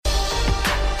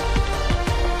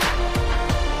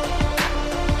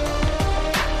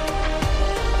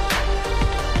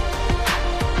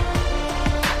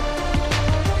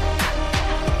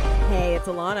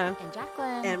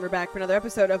we're back for another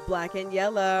episode of Black and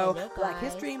Yellow. Hello, Black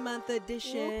guys. History Month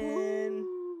edition.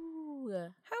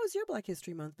 How has your Black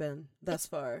History Month been thus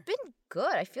far? Been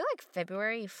good. I feel like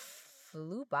February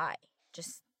flew by.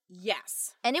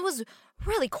 Yes. And it was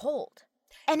really cold.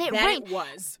 And it That rained. it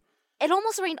was. It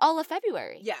almost rained all of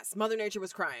February. Yes, Mother Nature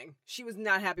was crying. She was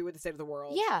not happy with the state of the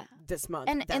world. Yeah. This month,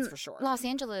 And that's in for sure. Los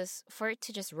Angeles, for it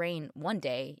to just rain one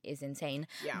day is insane.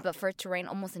 Yeah. But for it to rain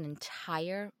almost an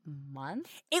entire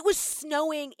month? It was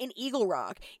snowing in Eagle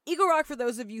Rock. Eagle Rock, for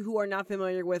those of you who are not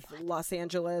familiar with Los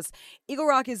Angeles, Eagle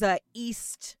Rock is the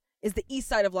east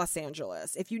side of Los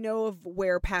Angeles. If you know of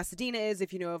where Pasadena is,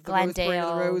 if you know of the Rose Parade and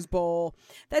the Rose Bowl,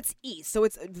 that's east. So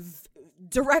it's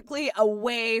directly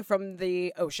away from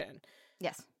the ocean.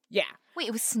 Yes. Yeah. Wait,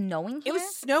 it was snowing here? It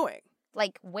was snowing.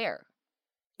 Like where?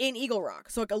 In Eagle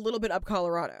Rock. So like a little bit up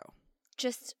Colorado.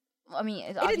 Just, I mean,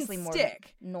 it's It obviously didn't more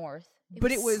stick. north.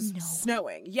 But it was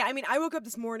snowing. Yeah, I mean, I woke up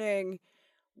this morning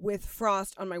with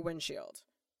frost on my windshield.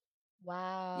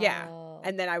 Wow. Yeah.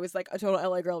 And then I was like a total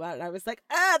LA girl about it. I was like,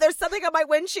 there's something on my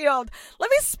windshield.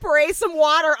 Let me spray some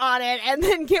water on it and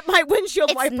then get my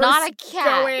windshield wipers not a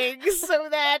cat. going so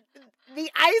that the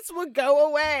ice would go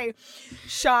away.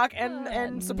 Shock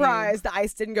and surprise, the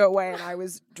ice didn't go away, and I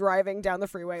was driving down the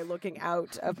freeway looking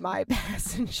out of my driver's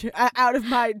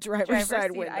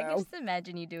side seat. window. I can just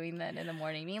imagine you doing that in the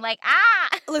morning, being like, ah!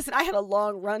 Listen, I had a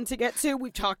long run to get to.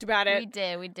 We've talked about it. We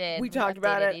did. We talked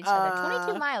about updated it. Each other.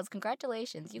 22 miles.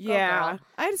 Congratulations. You go, girl.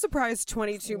 I had a surprise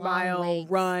 22-mile legs.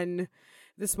 run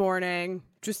this morning.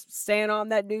 Just staying on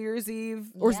that New Year's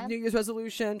Eve or Yep. New Year's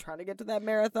resolution, trying to get to that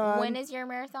marathon. When is your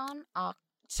marathon?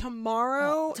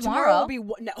 Tomorrow? Tomorrow? Tomorrow will be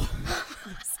no. I'm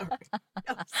sorry.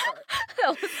 I'm sorry. I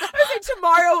was saying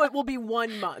tomorrow it will be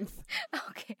 1 month.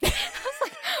 Okay. I was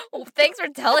like, well, thanks for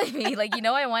telling me. Like,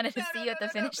 I wanted to see you at the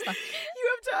finish line.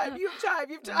 You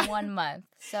have time. 1 month.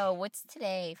 So what's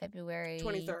today? February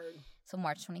 23rd. So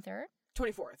March 23rd?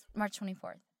 24th. March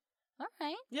 24th. All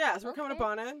right. Yeah, so we're coming up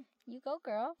on it. You go,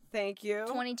 girl. Thank you.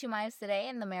 22 miles today,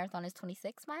 and the marathon is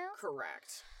 26 miles?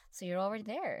 Correct. So you're already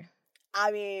there.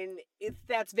 I mean,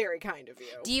 that's very kind of you.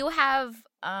 Do you have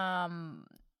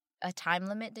a time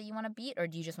limit that you want to beat, or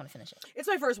do you just want to finish it? It's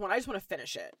my first one. I just want to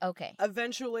finish it. Okay.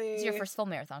 Eventually. It's your first full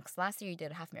marathon, because last year you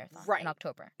did a half marathon Right. in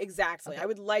October. Exactly. Okay. I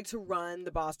would like to run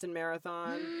the Boston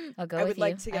Marathon. I'll go I with would you.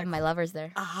 like to I have get- my lovers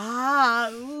there.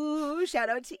 Ooh, shout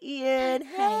out to Ian.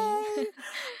 Hey.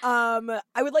 Hi.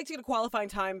 I would like to get a qualifying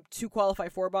time to qualify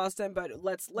for Boston, but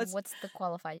let's. What's the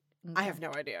qualified? I have no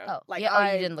idea. Oh, like,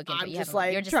 yeah, you didn't look into I'm it. just You're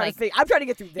like just trying like to think. I'm trying to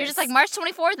get through this. You're just like March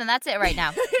 24th, and that's it right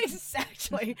now.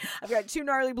 Exactly. I've got 2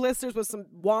 gnarly blisters with some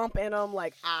womp in them.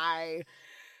 Like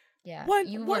Yeah, one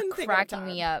you were thing at a cracking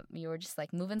me time. up. You were just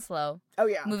like moving slow, Oh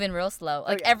yeah. moving real slow.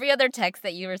 Like yeah. every other text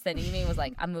that you were sending me was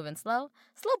like, "I'm moving slow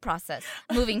process,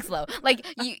 moving slow." Like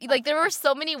there were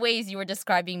so many ways you were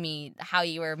describing me how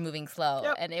you were moving slow,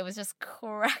 Yep. and it was just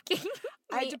cracking.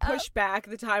 I had to push back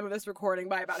the time of this recording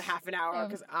by about half an hour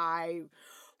because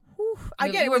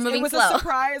again, you were moving it was slow. a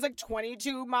surprise, like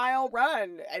 22-mile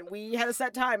run, and we had a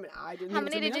set time, and I didn't. How think it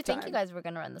was many gonna be did you enough think time. you guys were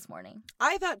gonna run this morning?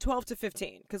 I thought 12 to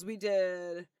 15 because we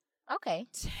did Okay.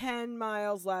 10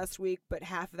 miles last week, but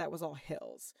half of that was all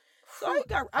hills. So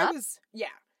Up? I was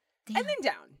Damn. and then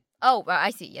down. Oh,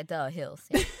 I see. Yeah, the hills.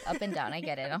 Yeah. Up and down. I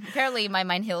get it. Apparently, my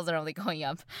mind hills are only going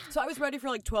up. So I was ready for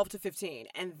like 12 to 15,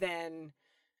 and then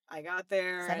I got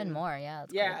there. 7 and, more. Yeah.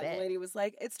 That's Yeah, quite a and bit. the lady was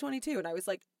like, "It's 22," and I was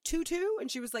like, "22," and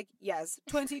she was like, "Yes,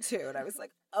 22," and I was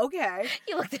like, "Okay."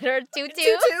 You looked at her 2-2.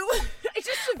 22. I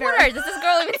just to verify. Does this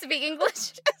girl even speak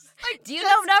English? Do you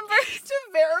know numbers? To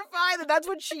verify that that's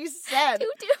what she said. 2-2.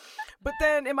 But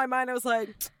then in my mind, I was like,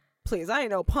 "Please, I ain't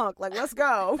no punk. Like, let's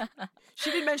go." She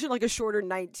did mention like a shorter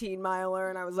 19-miler,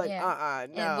 and I was like, Yeah.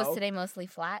 no. And was today mostly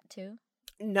flat too?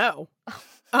 No.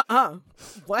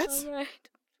 What? All right.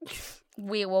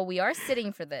 We are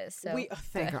sitting for this. So.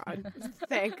 Thank God.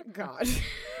 Thank God.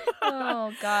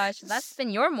 Oh gosh, that's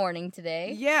been your morning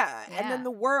today. Yeah. And Yeah. then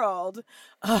the world,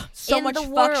 so In much the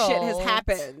fuck shit has world.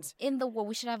 happened. In the world,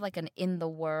 we should have like an in the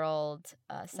world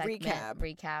segment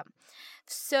Recap.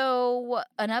 So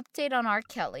an update on R.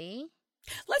 Kelly.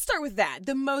 Let's start with that.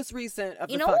 The most recent of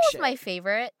You the know fuck what was shit. my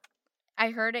favorite? I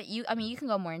heard it. You can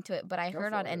go more into it, but I Go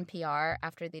heard for on it. NPR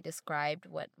after they described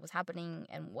what was happening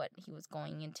and what he was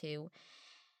going into.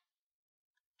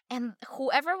 And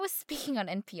whoever was speaking on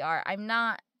NPR, I'm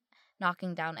not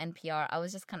knocking down NPR. I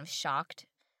was just kind of shocked.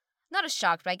 Not as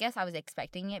shocked, but I guess I was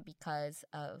expecting it because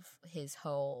of his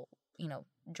whole,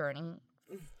 journey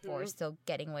for still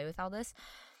getting away with all this.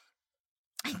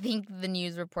 I think the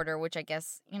news reporter, which I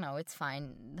guess, it's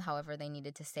fine, however they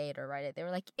needed to say it or write it, they were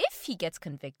like, if he gets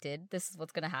convicted, this is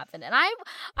what's going to happen. And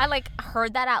I like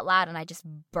heard that out loud and I just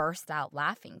burst out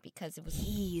laughing because it was...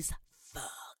 He's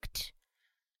fucked.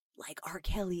 Like, R.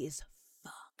 Kelly is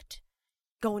fucked.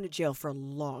 Going to jail for a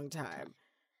long time.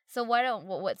 So what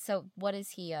is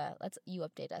he, you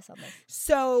update us on this.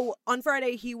 So on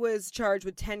Friday, he was charged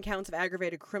with 10 counts of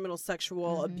aggravated criminal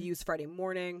sexual abuse Friday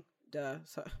morning. Duh.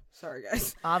 Sorry,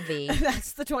 guys. Avi.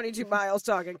 That's the 22 miles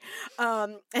talking.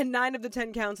 And 9 of the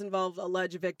 10 counts involved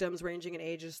alleged victims ranging in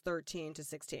ages 13 to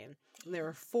 16. And there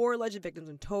were 4 alleged victims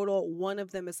in total. One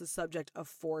of them is the subject of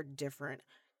 4 different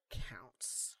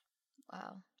counts.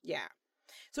 Wow. Yeah.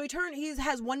 So he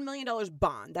has $1 million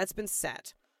bond. That's been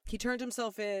set. He turned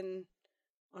himself in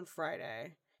on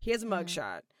Friday. He has a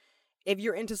mugshot. If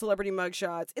you're into celebrity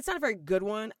mugshots, it's not a very good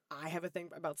one. I have a thing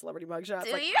about celebrity mugshots.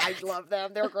 Do like, you? I love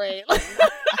them. They're great.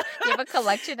 You have a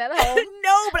collection at home?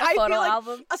 No, but I photo feel like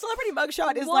album? a celebrity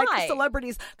mugshot is Why? like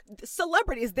celebrities.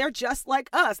 Celebrities, they're just like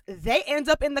us. They end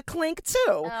up in the clink too.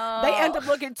 Oh. They end up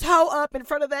looking toe up in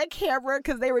front of that camera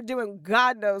because they were doing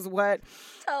God knows what.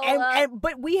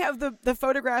 But we have the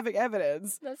photographic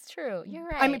evidence. That's true. You're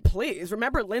right. I mean, please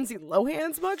remember Lindsay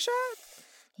Lohan's mugshot.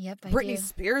 Yep, I Britney do.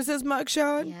 Spears'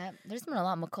 mugshot. Yeah, there's been a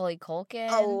lot. Macaulay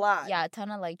Culkin. A lot. Yeah, a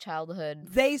ton of like childhood.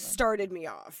 They started me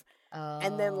off. Oh.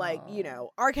 And then, like,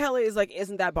 R. Kelly is like,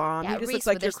 isn't that bomb? Yeah, He just Reese looks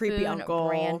like your creepy Witherspoon, uncle.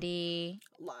 Brandy.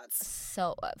 Lots.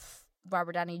 So,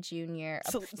 Robert Downey Jr.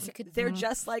 So they're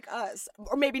just like us.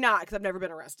 Or maybe not, because I've never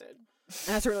been arrested.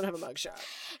 And I certainly don't have a mugshot.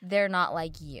 They're not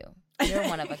like you. You're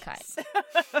one of a kind.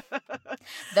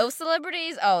 Those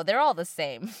celebrities, they're all the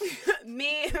same.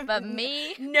 Me? But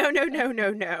me? No. No.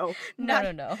 I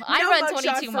run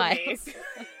mugshot 22 for miles.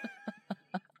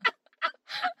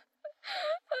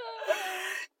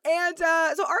 And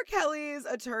so R. Kelly's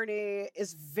attorney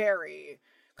is very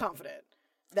confident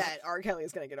that R. Kelly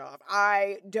is going to get off.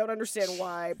 I don't understand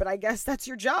why, but I guess that's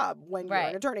your job when you're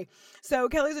an attorney. So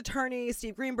Kelly's attorney,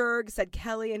 Steve Greenberg, said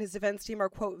Kelly and his defense team are,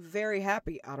 quote, very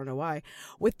happy, I don't know why,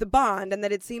 with the bond and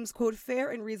that it seems, quote, fair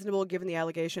and reasonable given the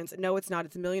allegations. No, it's not.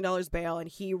 It's $1 million bail and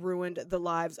he ruined the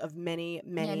lives of many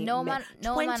amount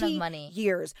of money.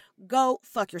 Years. Go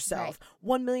fuck yourself.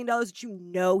 $1 million that you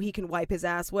know he can wipe his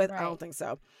ass with? I don't think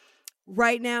so.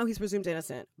 Right now, he's presumed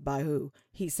innocent. By who?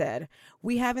 He said,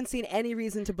 we haven't seen any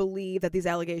reason to believe that these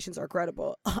allegations are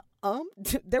credible.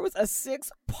 There was a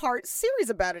 6-part series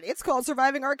about it. It's called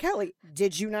Surviving R. Kelly.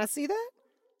 Did you not see that?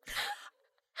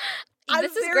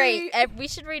 This is great. We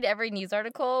should read every news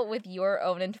article with your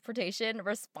own interpretation,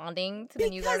 responding to the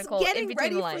news article in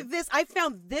between the lines. For this, I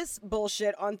found this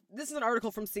bullshit on. This is an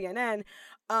article from CNN,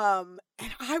 and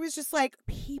I was just like,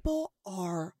 people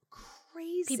are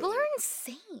crazy. People are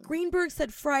insane. Greenberg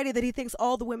said Friday that he thinks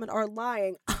all the women are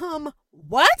lying.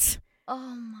 What?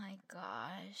 Oh my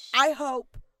gosh. I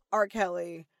hope R.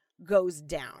 Kelly goes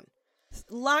down.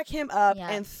 Lock him up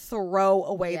and throw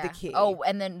away the key. Oh,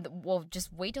 and then,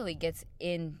 just wait till he gets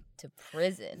into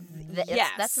prison.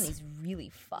 That's when he's really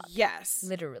fucked. Yes.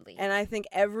 Literally. And I think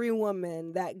every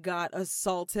woman that got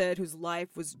assaulted, whose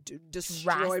life was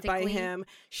destroyed by him,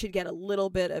 should get a little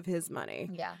bit of his money.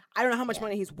 Yeah. I don't know how much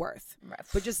money he's worth,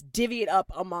 but just divvy it up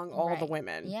among all the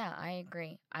women. Yeah, I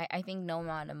agree. I think no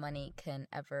amount of money can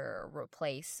ever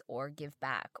replace or give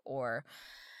back or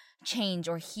change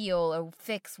or heal or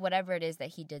fix whatever it is that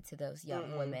he did to those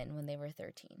young women when they were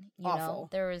 13. You know,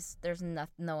 there's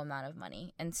no amount of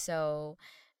money. And so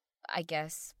I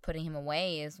guess putting him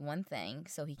away is one thing,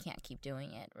 so he can't keep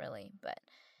doing it, really. But,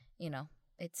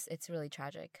 it's really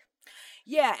tragic.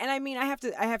 Yeah, and I mean, I have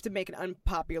to make an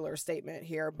unpopular statement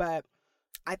here, but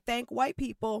I thank white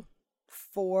people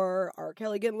for R.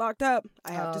 Kelly getting locked up,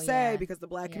 I have to say, because the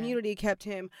black community kept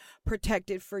him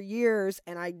protected for years,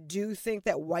 and I do think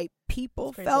that white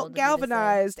people felt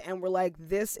galvanized and were like,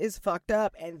 this is fucked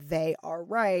up, and they are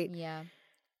right. Yeah.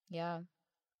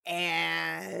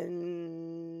 And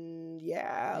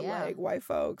like, white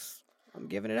folks, I'm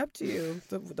giving it up to you,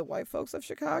 the white folks of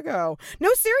Chicago.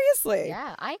 No, seriously.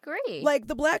 Yeah, I agree. Like,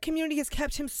 the black community has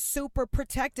kept him super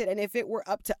protected, and if it were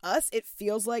up to us, it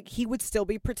feels like he would still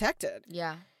be protected.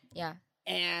 Yeah.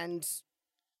 And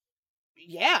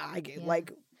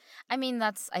like, I mean,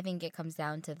 I think it comes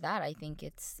down to that. I think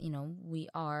it's, we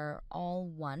are all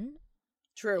one.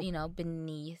 True.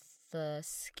 Beneath the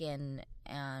skin,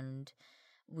 and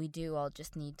we do all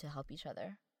just need to help each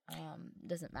other.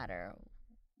 Doesn't matter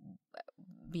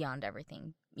beyond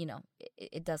everything,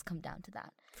 it does come down to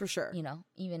that. For sure.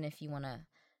 Even if you want to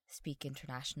speak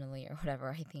internationally or whatever,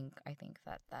 I think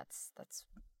that's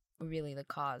really the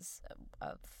cause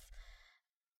of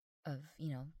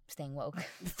staying woke.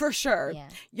 For sure. Yeah.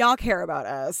 Y'all care about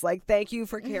us. Like, thank you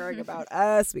for caring about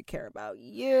us. We care about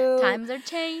you. Times are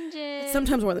changing.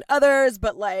 Sometimes more than others,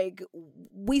 but like,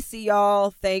 we see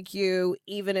y'all. Thank you.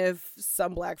 Even if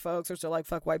some black folks are still like,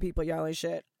 fuck white people, y'all ain't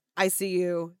shit. I see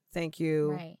you. Thank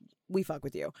you. Right. We fuck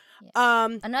with you. Yeah.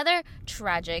 Another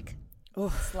tragic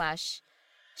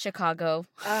 / Chicago.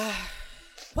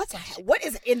 What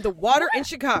is in the water in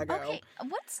Chicago? Okay.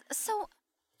 So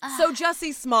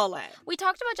Jussie Smollett. We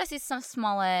talked about Jussie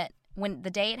Smollett when the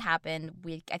day it happened.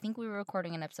 I think we were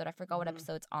recording an episode. I forgot what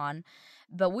episode's on,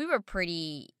 but we were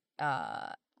pretty.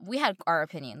 We had our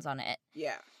opinions on it.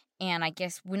 Yeah. And I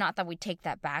guess not that we take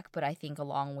that back, but I think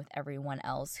along with everyone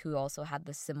else who also had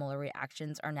the similar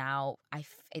reactions are now.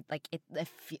 It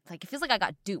feels like I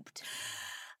got duped.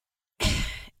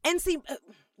 And see,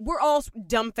 we're all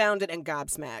dumbfounded and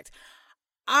gobsmacked.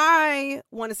 I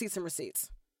want to see some receipts.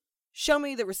 Show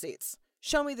me the receipts.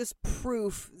 Show me this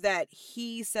proof that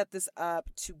he set this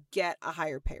up to get a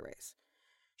higher pay raise.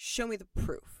 Show me the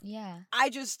proof. Yeah.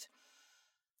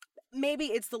 Maybe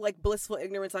it's the like blissful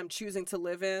ignorance I'm choosing to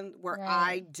live in, where right.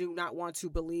 I do not want to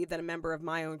believe that a member of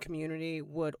my own community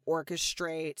would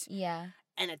orchestrate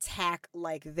an attack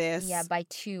like this. Yeah, by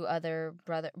two other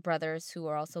brothers who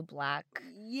are also black.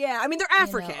 Yeah, I mean, they're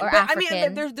African. Or but African, I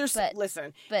mean, there's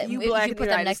listen, but you black in the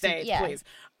United States, please.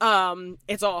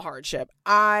 It's all hardship.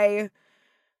 I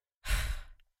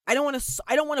don't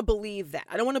want to believe that.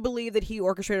 I don't want to believe that he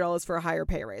orchestrated all this for a higher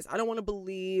pay raise. I don't want to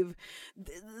believe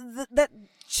that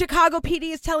Chicago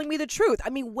PD is telling me the truth. I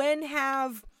mean, when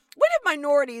have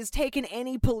minorities taken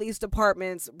any police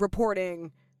department's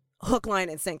reporting hook, line,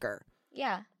 and sinker?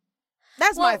 Yeah.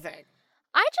 That's my thing.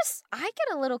 I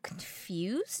get a little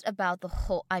confused about the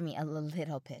whole, a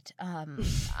little bit.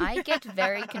 I get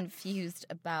very confused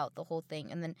about the whole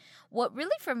thing. And then what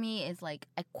really for me is like,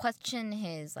 I question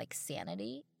his like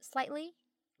sanity slightly.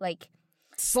 Like.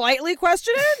 Slightly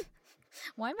question it?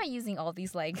 Why am I using all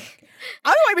these like.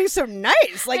 I don't want to be so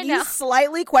nice. Like you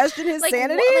slightly question his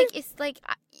sanity? It's like,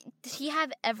 did he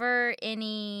have ever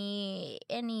any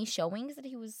showings that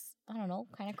he was, I don't know,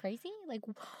 kind of crazy? Like,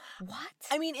 what?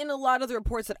 I mean, in a lot of the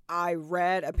reports that I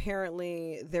read,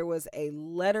 apparently there was a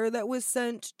letter that was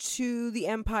sent to the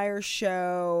Empire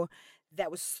show that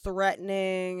was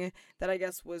threatening, that I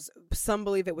guess some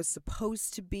believe it was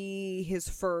supposed to be his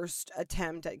first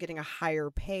attempt at getting a higher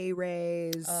pay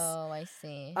raise. Oh, I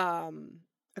see.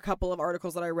 A couple of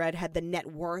articles that I read had the net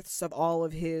worths of all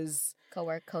of his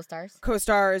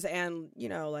co-stars, and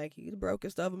like he's the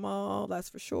brokest of them all, that's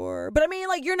for sure. But I mean,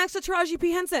 like, you're next to Taraji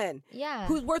P. Henson,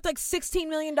 who's worth like $16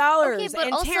 million, okay, but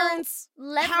and also Terrence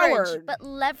leverage. Howard. But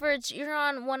leverage, you're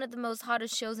on one of the most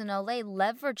hottest shows in LA.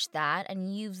 Leverage that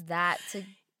and use that to,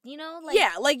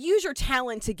 like use your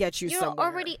talent to get you somewhere. You're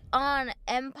already on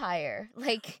Empire,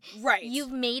 like right.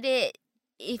 You've made it.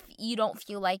 If you don't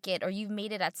feel like it, or you've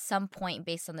made it at some point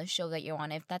based on the show that you're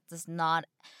on, if that does not,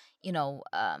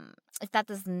 if that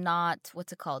does not,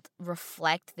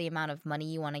 reflect the amount of money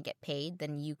you want to get paid,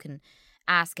 then you can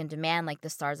ask and demand like the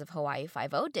stars of Hawaii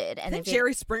Five-0 did. And I think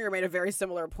Jerry Springer made a very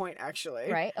similar point,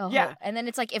 actually. Right? Oh, yeah. And then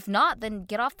it's like, if not, then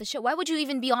get off the show. Why would you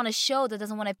even be on a show that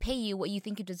doesn't want to pay you what you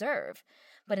think you deserve?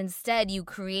 But instead, you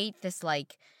create this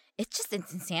like, it's just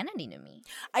insanity to me.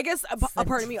 I guess a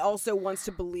part of me also wants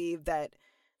to believe that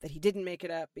he didn't make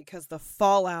it up because the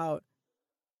fallout.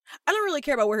 I don't really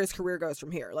care about where his career goes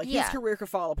from here. Like, his career could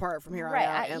fall apart from here on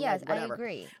out. And yes, whatever. I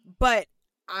agree. But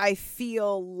I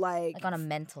feel like on a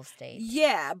mental state.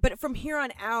 Yeah, but from here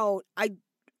on out,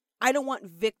 I don't want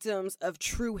victims of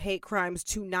true hate crimes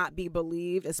to not be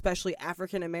believed, especially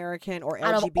African American or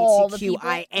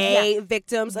LGBTQIA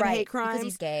victims of hate crimes. Because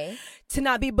he's gay. To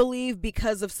not be believed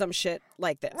because of some shit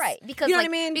like this. Right. Because, you know what I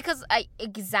mean? Because I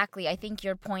think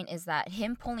your point is that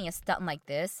him pulling a stunt like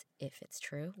this, if it's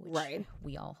true, which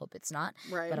we all hope it's not,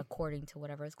 but according to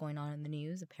whatever is going on in the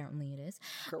news, apparently it is.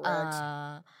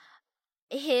 Correct.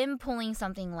 Him pulling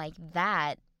something like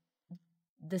that,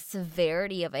 the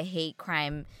severity of a hate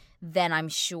crime, then I'm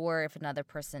sure if another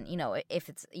person, if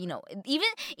it's, even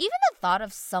the thought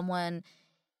of someone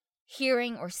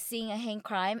hearing or seeing a hate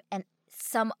crime and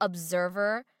some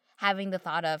observer having the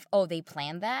thought of, oh, they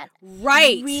planned that,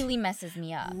 really messes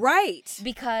me up. Right.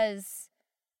 Because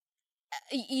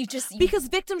because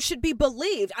victims should be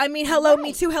believed. I mean, hello,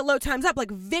 Me Too, hello, Time's Up. Like,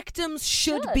 victims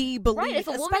should be believed,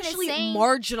 especially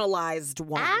marginalized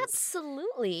ones.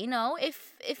 Absolutely.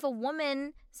 If a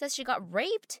woman says she got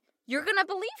raped, you're going to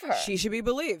believe her. She should be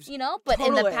believed. But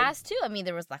in the past, too, I mean,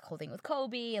 there was, like, whole thing with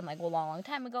Kobe and, like, a long, long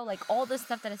time ago, like, all this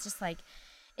stuff that it's just, like,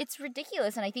 it's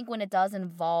ridiculous. And I think when it does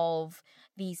involve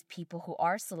these people who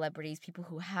are celebrities, people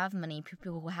who have money,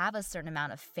 people who have a certain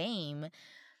amount of fame,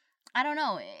 I don't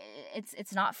know.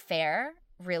 It's not fair,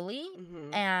 really.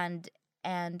 Mm-hmm.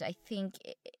 And I think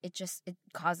it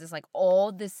causes like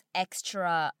all this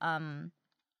extra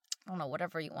I don't know,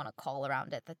 whatever you want to call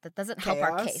around it, that doesn't help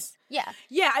our case. Yeah.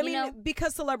 Yeah, I mean,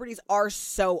 because celebrities are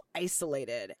so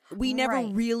isolated, we never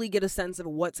really get a sense of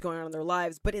what's going on in their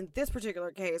lives. But in this particular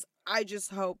case, I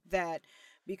just hope that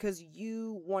because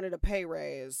you wanted a pay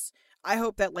raise, I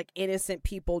hope that like innocent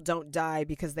people don't die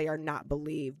because they are not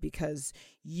believed because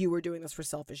you were doing this for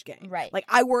selfish gain. Right. Like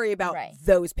I worry about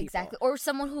those people. Exactly. Or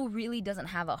someone who really doesn't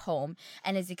have a home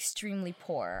and is extremely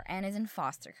poor and is in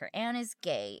foster care and is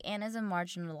gay and is a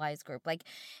marginalized group. Like,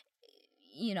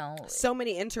 you know. So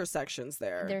many intersections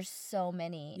there. There's so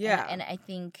many. Yeah. And I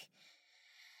think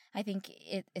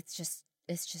it's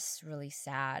just really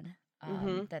sad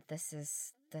that this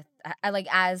is that I like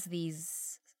as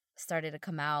these started to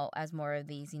come out, as more of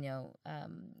these,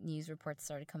 news reports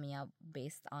started coming out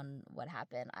based on what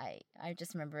happened. I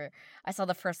just remember I saw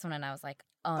the first one and I was like,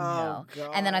 oh no.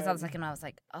 God. And then I saw the second one, I was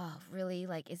like, oh really?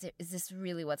 Like, is this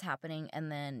really what's happening?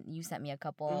 And then you sent me a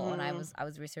couple and I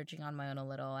was researching on my own a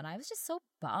little and I was just so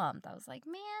bummed. I was like,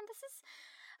 man, this is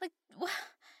like,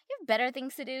 you have better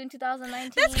things to do in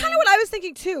 2019. That's kind of what I was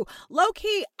thinking too. Low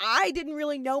key, I didn't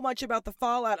really know much about the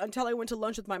fallout until I went to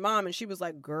lunch with my mom and she was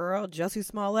like, girl, Jussie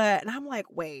Smollett. And I'm like,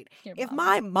 wait, if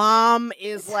my mom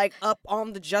is like up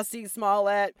on the Jussie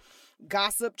Smollett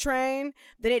gossip train,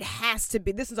 then it has to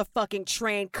be. This is a fucking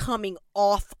train coming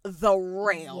off the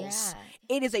rails.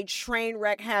 Yeah. It is a train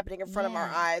wreck happening in front of our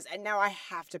eyes, and now I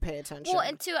have to pay attention. Well,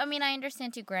 and too, I mean, I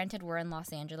understand too, granted, we're in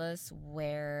Los Angeles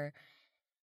where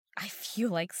I feel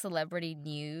like celebrity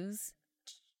news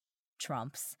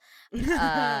trumps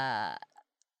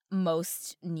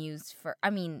most news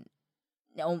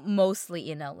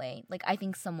mostly in LA. Like, I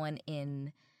think someone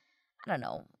in, I don't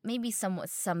know, maybe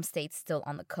some states still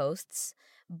on the coasts,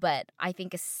 but I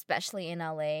think especially in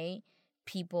LA,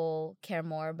 people care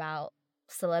more about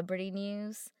celebrity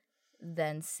news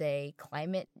than, say,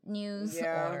 climate news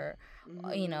or,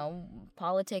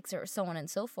 politics or so on and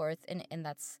so forth. And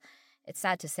that's, it's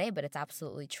sad to say, but it's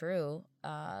absolutely true.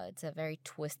 It's a very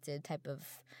twisted type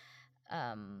of,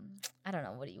 I don't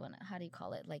know, how do you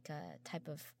call it? Like a type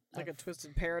of... Like a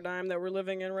twisted paradigm that we're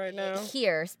living in right now?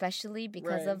 Here, especially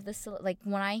because of this, like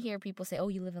when I hear people say, oh,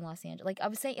 you live in Los Angeles. Like I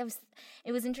was saying,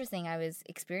 it was interesting. I was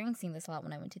experiencing this a lot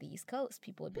when I went to the East Coast.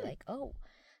 People would be like, oh,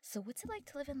 so what's it like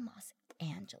to live in Los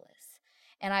Angeles?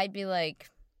 And I'd be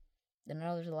like, I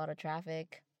know there's a lot of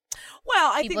traffic.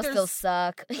 Well, I people think still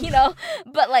suck,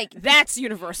 but like that's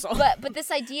universal. But this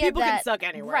idea people that can suck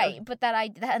anywhere, right? But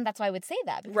and that's why I would say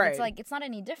that because it's like it's not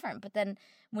any different. But then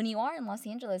when you are in Los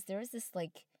Angeles, there is this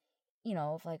like,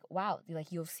 of like, wow,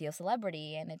 like you'll see a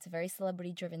celebrity and it's a very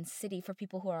celebrity-driven city for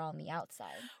people who are on the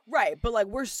outside. Right, but like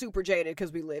we're super jaded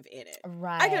because we live in it.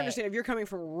 Right. I can understand if you're coming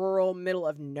from rural, middle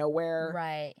of nowhere.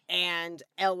 Right. And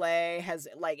LA has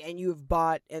like, and you've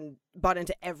bought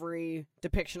into every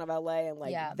depiction of LA and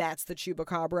like that's the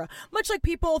chupacabra. Much like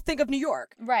people think of New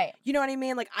York. Right. You know what I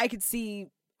mean? Like I could see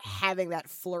having that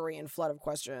flurry and flood of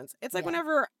questions. It's like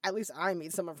whenever, at least I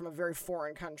meet someone from a very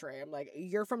foreign country, I'm like,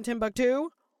 you're from Timbuktu?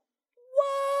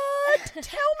 Tell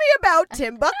me about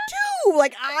Timbuktu.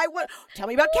 Like tell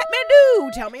me about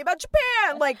Kathmandu. Tell me about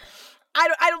Japan. Like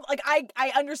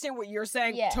I understand what you're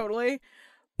saying totally,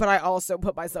 but I also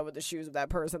put myself in the shoes of that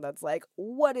person that's like,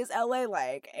 what is LA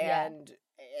like? And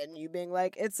you being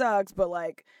like, it sucks, but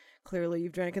like clearly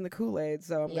you've drank in the Kool-Aid,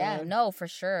 so no, for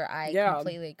sure, I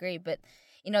completely agree. But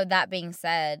that being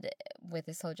said, with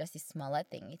this whole Jussie Smollett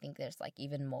thing, I think there's like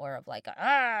even more of like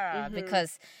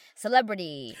because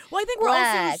celebrity. Well, I think black,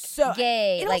 we're also so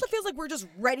gay. It also feels like we're just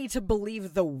ready to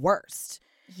believe the worst.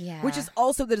 Yeah, which is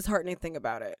also the disheartening thing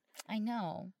about it. I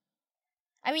know.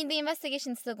 I mean, the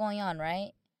investigation's still going on,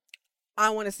 right? I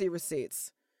want to see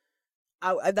receipts.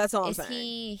 That's all I'm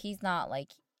saying. He's not like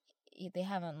they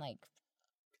haven't like.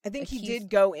 I think he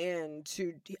did go in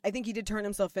to. I think he did turn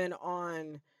himself in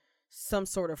on some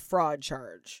sort of fraud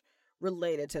charge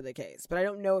related to the case, but I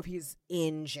don't know if he's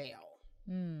in jail.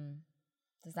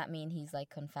 Does that mean he's like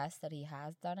confessed that he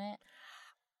has done it?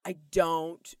 I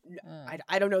don't.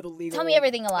 I don't know the legal. Tell me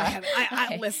everything, Alana.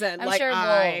 Okay. Listen,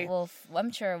 I'm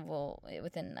sure we'll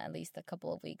within at least a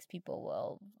couple of weeks, people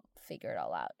will figure it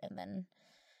all out, and then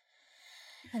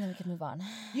we can move on.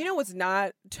 You know what's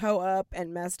not toe up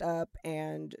and messed up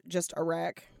and just a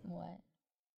wreck? What?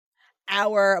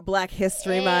 Our Black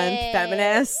History Month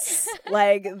feminists.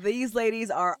 Like, these ladies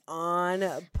are on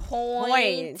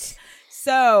point.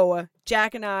 So,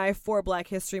 Jack and I, for Black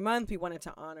History Month, we wanted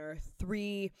to honor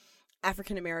 3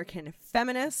 African-American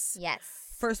feminists. Yes.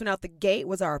 First one out the gate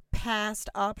was our past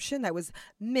option. That was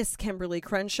Miss Kimberly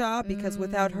Crenshaw, because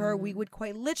without her, we would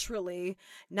quite literally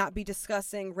not be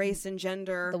discussing race and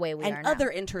gender the way we and are now.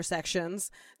 other intersections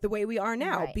the way we are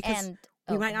now. Right. Because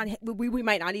we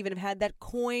might not even have had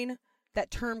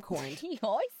that term coined. You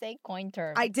always say coin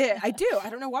term. I do. I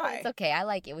don't know why. It's okay. I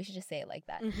like it. We should just say it like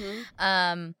that.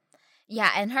 Mm-hmm. Yeah,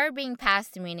 and her being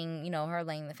past, meaning, her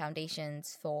laying the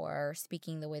foundations for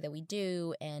speaking the way that we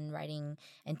do and writing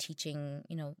and teaching,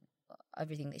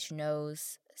 everything that she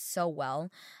knows so well.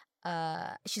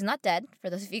 She's not dead, for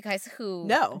those of you guys who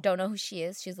don't know who she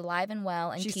is. She's alive and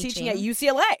well and she's teaching. teaching at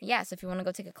UCLA. Yeah, so if you want to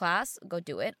go take a class, go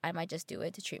do it. I might just do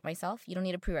it to treat myself. You don't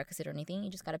need a prerequisite or anything.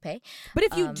 You just got to pay. But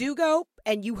if you do go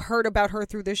and you heard about her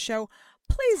through this show,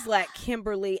 please let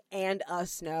Kimberly and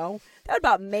us know. That would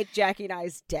about make Jackie and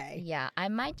I's day. Yeah, I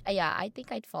might. Yeah, I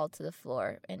think I'd fall to the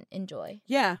floor and enjoy.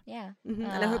 Yeah. Yeah. Mm-hmm.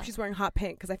 And I hope she's wearing hot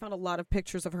pink, because I found a lot of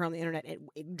pictures of her on the internet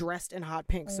dressed in hot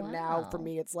pink. So now for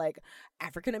me, it's like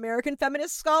African-American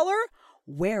feminist scholar,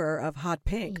 wearer of hot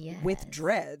pink with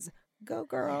dreads. Go,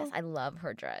 girl. Yes, I love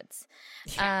her dreads.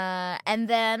 And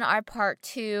then our part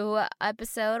 2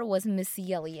 episode was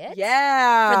Missy Elliott.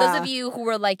 Yeah. For those of you who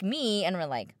were like me and were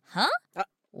like, huh?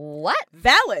 What?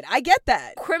 Valid. I get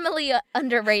that. Criminally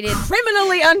underrated.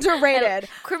 Criminally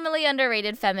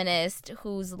underrated feminist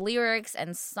whose lyrics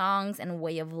and songs and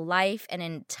way of life and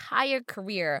entire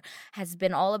career has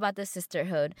been all about the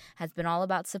sisterhood, has been all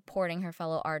about supporting her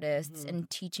fellow artists and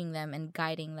teaching them and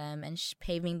guiding them and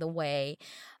paving the way.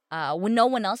 When no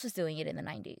one else was doing it in the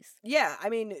 90s. Yeah, I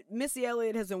mean, Missy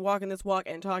Elliott has been walking this walk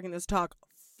and talking this talk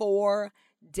for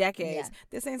decades. Yeah.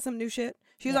 This ain't some new shit.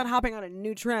 She's not hopping on a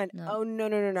new trend. No. Oh, no.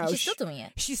 And she's still doing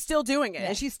it. She's still doing it. Yeah.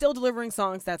 And she's still delivering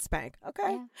songs that spank.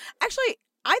 Okay. Yeah. Actually,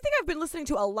 I think I've been listening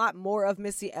to a lot more of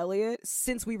Missy Elliott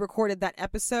since we recorded that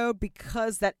episode,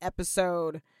 because that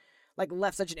episode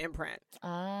left such an imprint.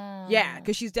 Yeah,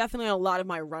 because she's definitely on a lot of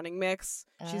my running mix.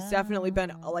 She's definitely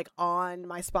been on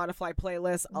my Spotify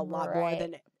playlist a lot more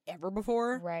than ever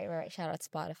before. Right. Shout out to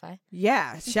Spotify.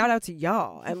 Yeah, shout out to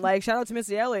y'all. And shout out to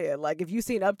Missy Elliott. If you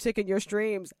see an uptick in your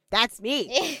streams, that's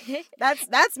me.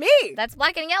 That's me. That's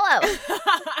Black and Yellow.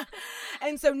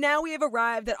 And so now we have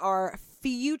arrived at our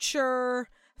future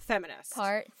feminist.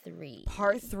 Part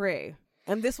 3.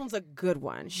 And this one's a good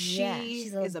one.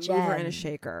 She's a gem. Mover and a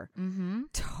shaker. Mm-hmm.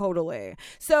 Totally.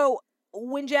 So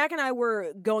when Jack and I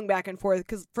were going back and forth,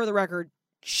 because for the record,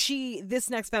 this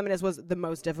next feminist was the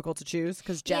most difficult to choose,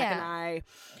 because Jack and I...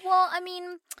 Well, I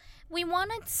mean, we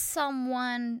wanted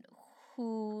someone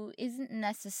who isn't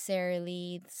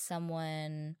necessarily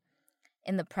someone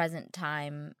in the present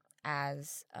time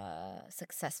as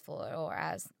successful or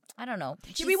as, I don't know.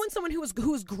 We want someone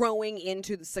who's growing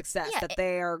into the success that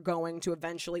they are going to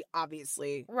eventually,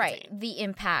 obviously, attain. The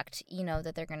impact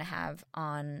that they're going to have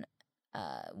on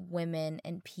women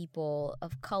and people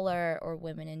of color, or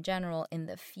women in general, in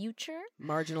the future.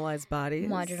 Marginalized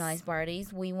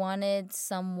bodies. We wanted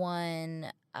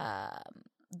someone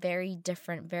very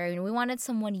different. We wanted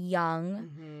someone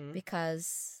young,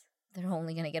 because they're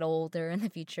only going to get older in the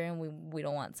future, and we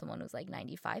don't want someone who's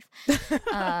 95,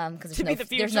 because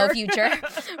there's no future.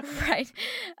 Right.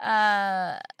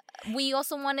 We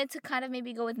also wanted to kind of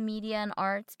maybe go with media and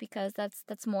arts, because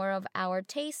that's more of our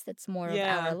taste, it's more of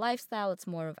our lifestyle, it's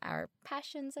more of our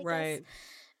passions, I guess.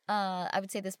 I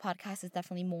would say this podcast is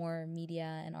definitely more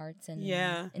media and arts and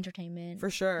entertainment. For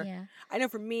sure. Yeah. I know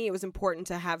for me it was important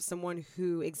to have someone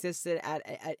who existed at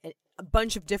a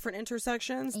bunch of different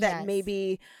intersections that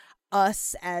maybe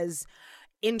us as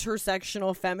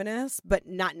intersectional feminists, but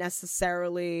not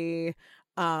necessarily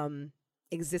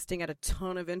existing at a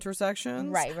ton of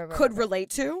intersections, could relate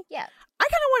to. Yeah. I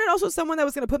kind of wanted also someone that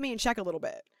was going to put me in check a little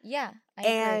bit. Yeah.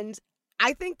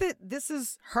 I think that this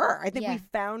is her. I think we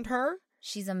found her.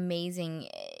 She's amazing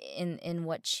in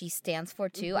what she stands for,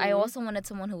 too. I also wanted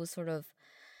someone who was sort of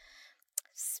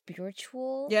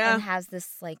spiritual and has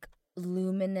this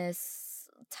luminous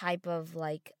type of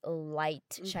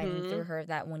light shining through her,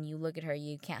 that when you look at her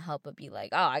you can't help but be like,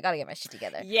 oh, I gotta get my shit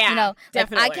together.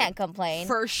 Definitely. I can't complain.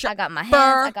 For sure. I got my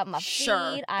hands, I got my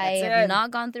feet. I have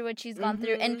not gone through what she's gone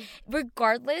through, and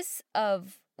regardless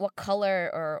of what color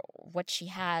or what she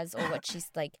has or what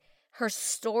she's her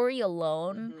story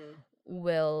alone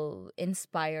will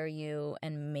inspire you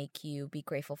and make you be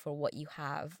grateful for what you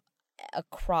have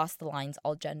across the lines,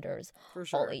 all genders, For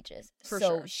sure. all ages. For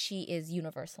so sure. she is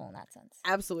universal in that sense.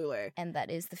 Absolutely. And that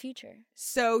is the future.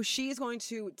 So she's going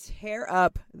to tear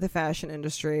up the fashion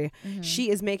industry. Mm-hmm. She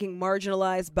is making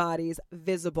marginalized bodies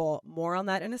visible. More on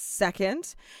that in a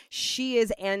second. She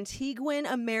is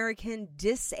Antiguan American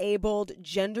disabled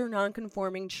gender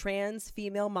nonconforming trans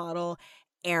female model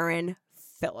Erin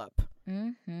Phillip.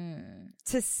 Mm-hmm.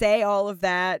 To say all of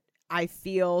that, I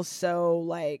feel so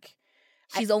like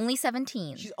She's only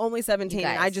 17. she's only 17 You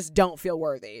and guys. I just don't feel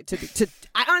worthy to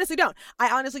I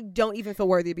honestly don't even feel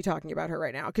worthy to be talking about her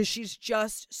right now because she's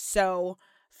just so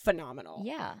phenomenal.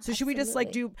 Yeah. So should we just like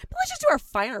absolutely. let's just do our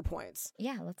finer points.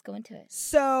 Yeah, let's go into it.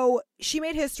 So she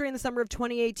made history in the summer of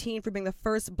 2018 for being the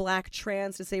first Black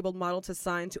trans disabled model to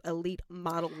sign to Elite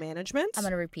Model Management. I'm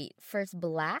going to repeat. First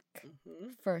Black,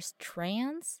 Mhm. first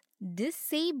trans,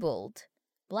 disabled,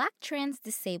 Black trans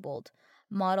disabled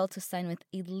model to sign with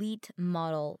Elite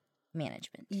Model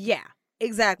Management. Yeah,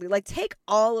 exactly. Like take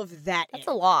all of that That's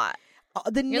in. a lot.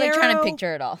 The You're narrow, like trying to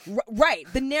picture it all. Right.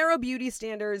 The narrow beauty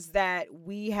standards that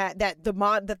we had, that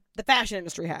the fashion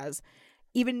industry has,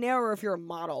 even narrower if you're a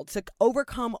model, to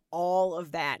overcome all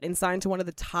of that and sign to one of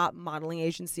the top modeling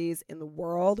agencies in the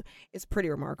world is pretty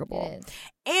remarkable. It is.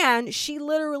 And she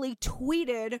literally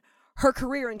tweeted her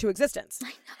career into existence. I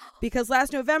know. Because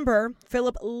last November,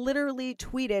 Phillip literally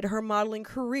tweeted her modeling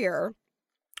career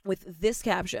with this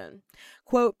caption,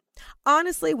 quote,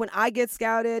 "Honestly, when I get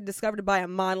scouted, discovered by a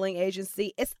modeling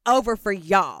agency, it's over for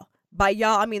y'all. By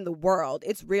y'all, I mean the world.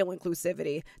 It's real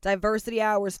inclusivity. Diversity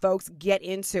hours, folks. Get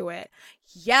into it."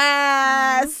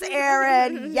 Yes,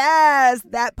 Erin. Yes.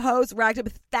 That post racked up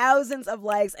thousands of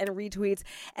likes and retweets,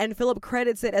 and Phillip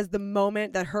credits it as the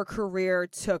moment that her career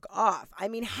took off. I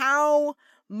mean, how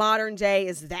modern day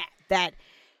is that? That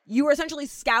you were essentially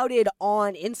scouted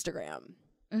on Instagram.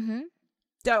 Mm-hmm.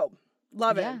 Dope.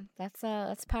 Love it. Yeah,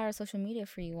 that's power of social media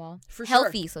for you all. For sure.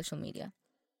 Healthy social media.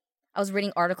 I was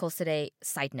reading articles today.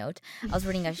 Side note, I was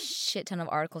reading a shit ton of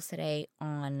articles today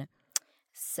on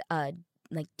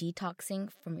like detoxing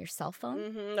from your cell phone.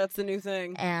 Mm-hmm, that's the new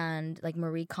thing. And like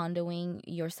Marie Kondoing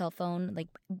your cell phone, like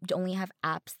only have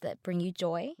apps that bring you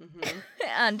joy. Mm-hmm.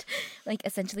 And like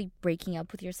essentially breaking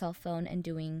up with your cell phone and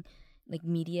doing like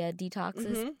media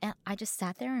detoxes. Mhm. And I just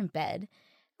sat there in bed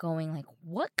going like,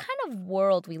 what kind of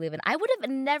world we live in? I would have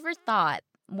never thought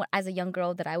as a young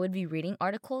girl that I would be reading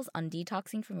articles on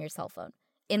detoxing from your cell phone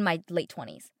in my late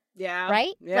 20s. Yeah.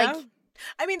 Right? Yeah. Like,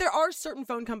 I mean, there are certain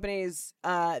phone companies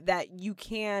that you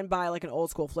can buy like an old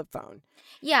school flip phone.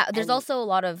 yeah, there's And- also a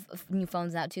lot of new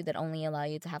phones now too that only allow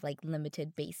you to have like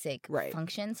limited basic Right.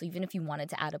 functions. So even if you wanted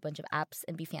to add a bunch of apps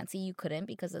and be fancy, you couldn't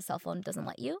because the cell phone doesn't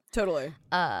let you. Totally.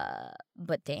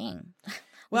 But dang.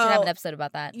 We Well, should have an episode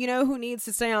about that. You know who needs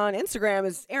to stay on Instagram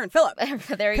is Erin Phillip. There you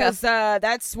go. Because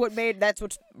that's Right.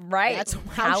 That's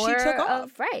how she took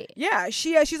off. Right. Yeah,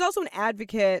 she's also an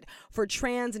advocate for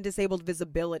trans and disabled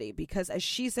visibility because, as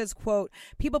she says, quote,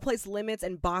 "People place limits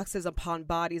and boxes upon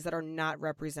bodies that are not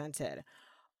represented."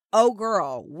 Oh,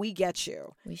 girl, we get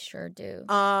you. We sure do.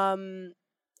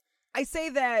 I say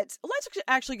that let's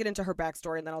actually get into her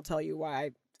backstory, and then I'll tell you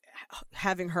why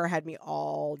having her had me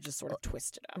all just sort of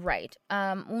twisted up. Right.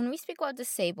 When we speak about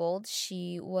disabled,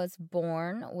 she was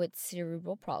born with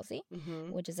cerebral palsy,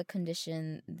 Mm-hmm. which is a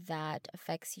condition that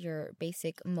affects your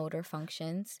basic motor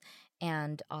functions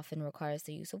and often requires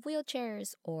the use of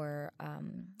wheelchairs or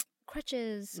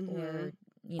crutches or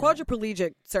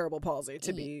Quadriplegic cerebral palsy,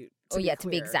 to be to be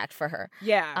clear. exact for her.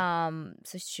 Yeah,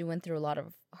 So she went through a lot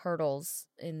of hurdles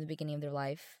in the beginning of their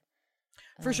life.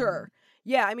 for sure.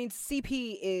 Yeah, I mean,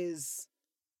 CP is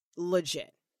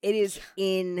legit. It is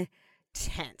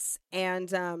intense, and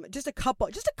just a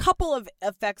couple of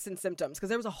effects and symptoms, because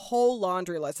there was a whole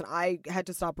laundry list, and I had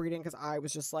to stop reading because I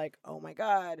was just like, oh my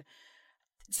god,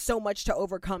 so much to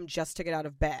overcome just to get out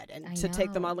of bed and I to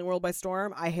take the know. modeling world by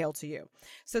storm. I hail to you.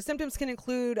 So symptoms can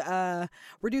include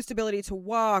reduced ability to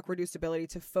walk, reduced ability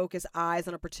to focus eyes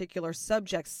on a particular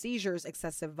subject, seizures,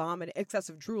 excessive vomiting,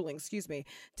 excessive drooling,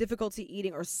 difficulty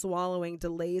eating or swallowing,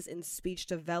 delays in speech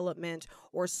development,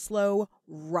 or slow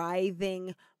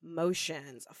writhing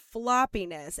motions,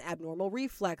 floppiness, abnormal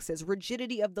reflexes,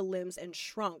 rigidity of the limbs and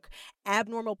trunk,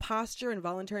 abnormal posture,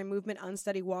 involuntary movement,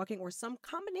 unsteady walking, or some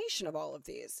combination of all of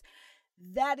these.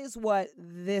 That is what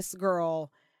this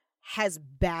girl has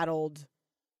battled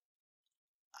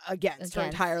against her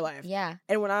entire life. Yeah.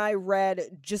 And when I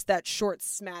read just that short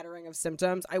smattering of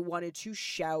symptoms, I wanted to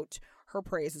shout her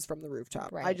praises from the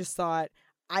rooftop. I Right. just thought,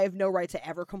 I have no right to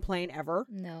ever complain ever.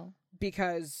 No.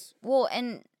 because... Well,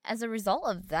 and as a result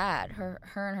of that, her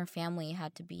and her family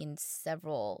had to be in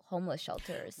several homeless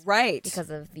shelters. Right. Because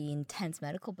of the intense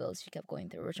medical bills she kept going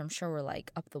through, which I'm sure were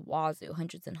like up the wazoo,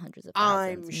 hundreds and hundreds of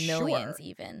thousands, millions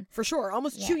even. For sure.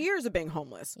 Almost 2 years of being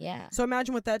homeless. Yeah. So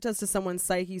imagine what that does to someone's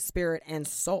psyche, spirit, and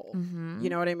soul. Mm-hmm. You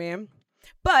know what I mean?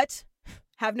 But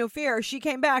have no fear. She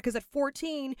came back because at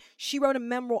 14, she wrote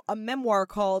a memoir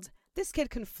called This Kid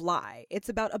Can Fly. It's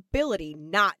about ability,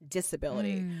 not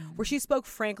disability, where she spoke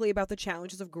frankly about the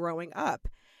challenges of growing up.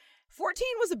 14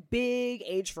 was a big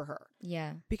age for her.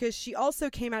 Yeah. Because she also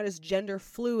came out as gender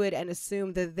fluid and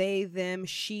assumed the they, them,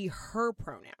 she, her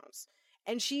pronouns.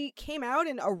 And she came out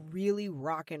in a really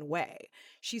rockin' way.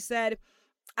 She said,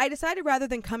 I decided rather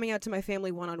than coming out to my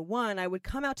family one-on-one, I would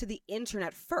come out to the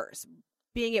internet first,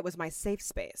 being it was my safe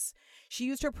space. She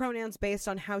used her pronouns based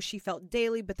on how she felt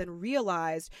daily, but then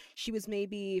realized she was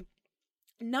maybe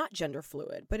not gender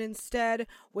fluid, but instead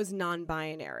was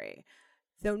non-binary.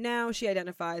 Though now she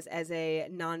identifies as a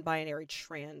non-binary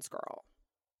trans girl.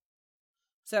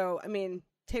 So, I mean,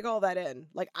 take all that in.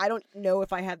 Like, I don't know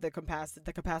if I had the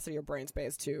capacity or brain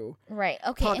space to ponder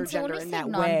and so gender when we in say that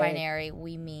non-binary,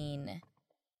 we mean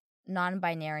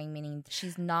non-binary meaning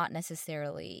she's not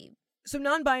necessarily... So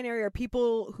non-binary are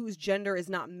people whose gender is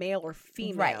not male or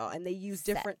female, and they use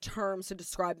different terms to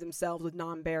describe themselves, with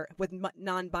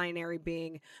non-binary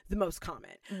being the most common.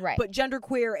 Right. But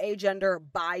genderqueer, agender,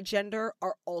 bigender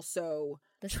are also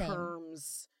the terms.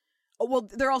 Same. Oh, well,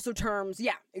 they're also terms.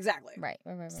 Yeah, exactly. Right.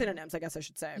 Synonyms, I guess I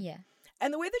should say. Yeah.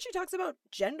 And the way that she talks about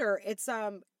gender, it's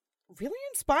really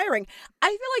inspiring. I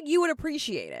feel like you would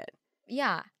appreciate it.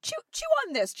 Yeah. Chew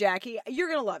on this, Jackie. You're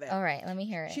going to love it. All right, let me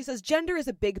hear it. She says, gender is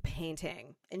a big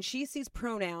painting, and she sees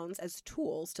pronouns as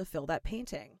tools to fill that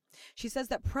painting. She says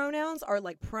that pronouns are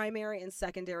like primary and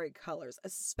secondary colors,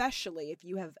 especially if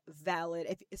you have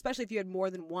especially if you had more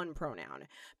than one pronoun,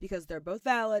 because they're both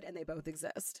valid and they both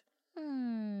exist.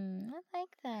 I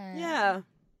like that. Yeah.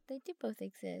 They do both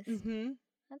exist. Mm-hmm.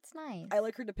 That's nice. I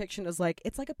like her depiction as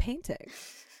it's like a painting.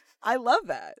 I love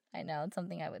that. I know, it's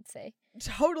something I would say.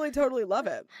 Totally love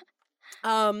it.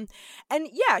 And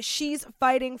yeah, she's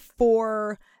fighting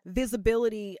for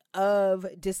visibility of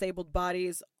disabled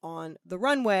bodies on the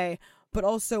runway, but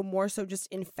also more so just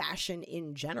in fashion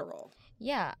in general.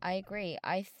 Yeah, I agree.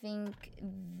 I think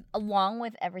along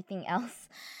with everything else,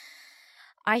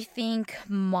 I think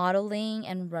modeling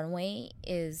in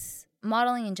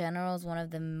general is one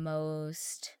of the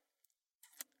most,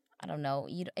 I don't know,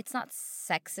 it's not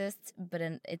sexist, but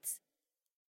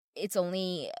it's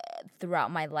only throughout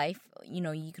my life,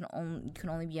 you can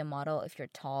only be a model if you're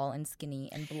tall and skinny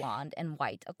and blonde and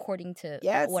white, according to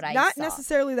what I saw. It's not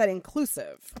necessarily that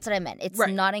inclusive. That's what I meant. It's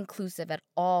not inclusive at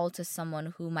all to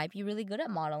someone who might be really good at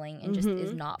modeling and just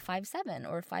is not 5'7"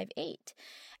 or 5'8".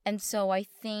 And so I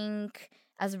think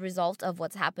as a result of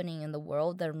what's happening in the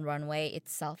world, the runway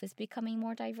itself is becoming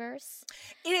more diverse.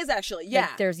 It is actually, yeah.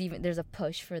 Like there's a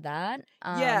push for that.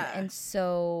 And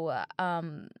so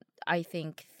I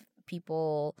think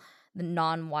people, the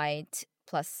non-white,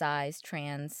 plus size,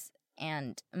 trans,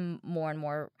 and more and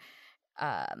more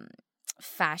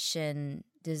fashion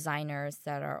designers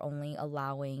that are only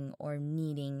allowing or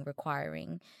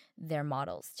requiring their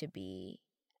models to be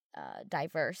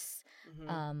diverse.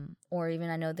 Or even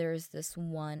I know there's this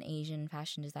one Asian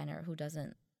fashion designer who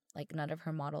doesn't, none of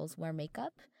her models wear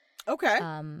makeup. Okay.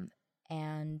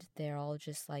 And they're all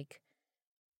just like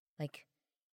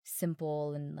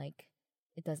simple and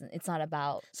it's not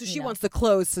about. So she wants the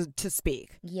clothes to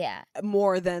speak. Yeah.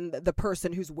 More than the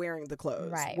person who's wearing the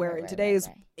clothes. Right. Where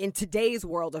in today's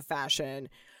world of fashion,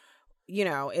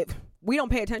 we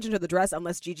don't pay attention to the dress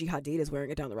unless Gigi Hadid is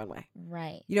wearing it down the runway.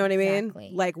 Right. You know what I mean?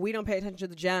 Exactly. We don't pay attention to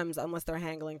the gems unless they're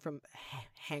hanging from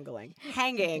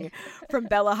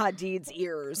Bella Hadid's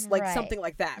ears. Something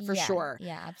like that, for sure.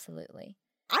 Yeah, absolutely.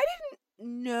 I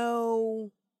didn't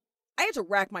know. I had to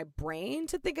rack my brain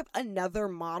to think of another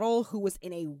model who was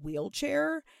in a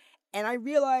wheelchair, and I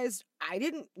realized I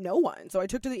didn't know one. So I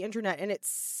took to the internet, and it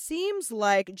seems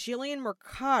like Jillian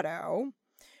Mercado,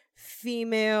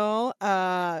 female,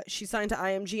 she signed to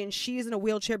IMG, and she's in a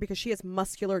wheelchair because she has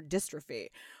muscular dystrophy.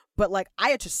 But I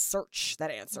had to search that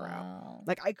answer out.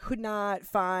 I could not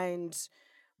find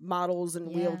models in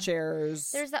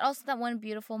wheelchairs. There's also that one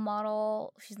beautiful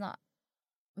model. She's not.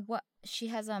 What she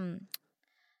has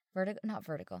Vertigo, not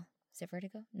Vertigo. Is it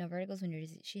Vertigo? No, Vertigo's when you're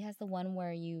diseased. She has the one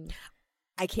where you.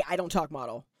 I don't talk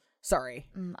model. Sorry.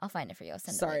 I'll find it for you. I'll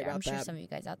send it later. Sorry about that. I'm sure some of you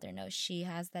guys out there know. She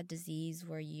has that disease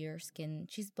where your skin.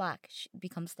 She's black. She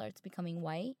starts becoming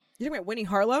white. You talking about Winnie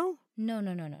Harlow? No.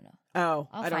 Oh,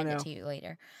 I'll I don't find know. it to you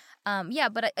later.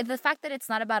 But the fact that it's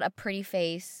not about a pretty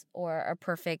face or a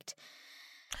perfect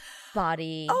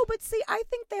body. Oh, but see, I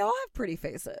think they all have pretty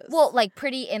faces. Well, like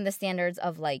pretty in the standards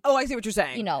of like. Oh, I see what you're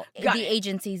saying. You know, Got the it.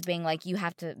 agencies being like, you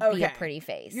have to be a pretty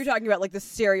face. You're talking about like the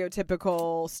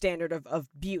stereotypical standard of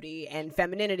beauty and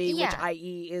femininity, which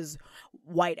i.e. is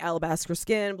white alabaster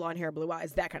skin, blonde hair, blue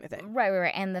eyes, that kind of thing.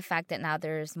 Right. And the fact that now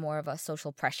there's more of a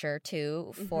social pressure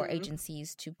too for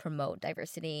agencies to promote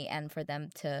diversity and for them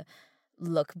to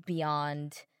look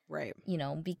beyond, right? You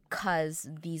know, because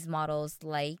these models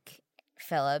like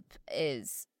Philip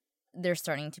they're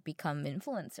starting to become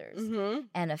influencers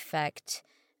and affect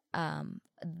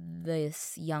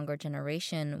this younger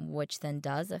generation, which then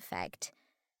does affect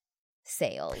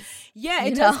sales. Yeah,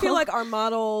 it does feel like our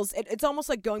models, it's almost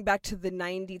like going back to the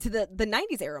 90s, to the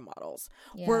 90s era models,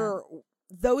 where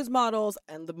those models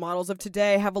and the models of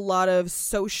today have a lot of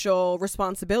social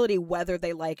responsibility, whether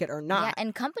they like it or not. Yeah,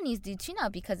 and companies do too now,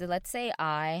 because let's say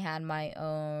I had my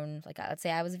own, like, let's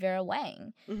say I was Vera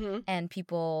Wang, and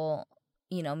people,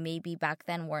 you know, maybe back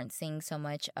then weren't seeing so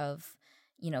much of,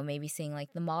 you know, maybe seeing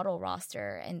like the model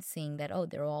roster and seeing that, oh,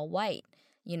 they're all white,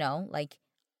 you know, like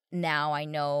now I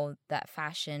know that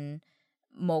fashion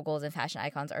moguls and fashion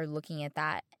icons are looking at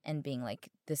that and being like,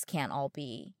 this can't all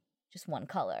be just one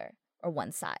color or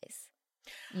one size,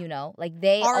 you know, like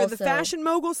they are also, the fashion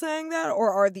moguls saying that,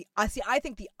 or are I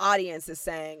think the audience is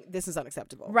saying this is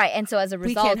unacceptable, right? And so as a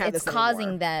result, it's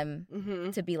causing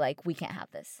them to be like, we can't have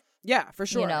this. Yeah, for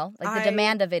sure. You know, like the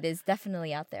demand of it is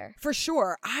definitely out there. For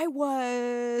sure. I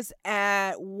was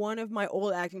at one of my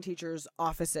old acting teacher's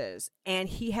offices, and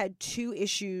he had 2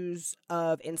 issues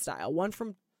of InStyle, one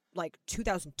from like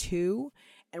 2002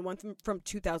 and one from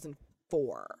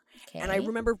 2004. Okay. And I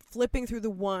remember flipping through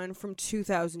the one from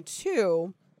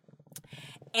 2002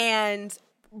 and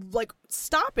like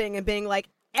stopping and being like,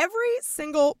 every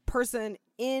single person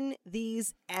in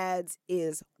these ads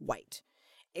is white,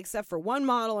 except for one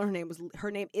model.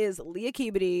 Her name is Leah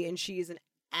Kebede, and she's an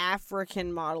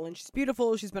African model, and she's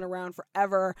beautiful. She's been around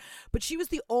forever, but she was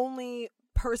the only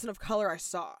person of color I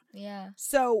saw. Yeah.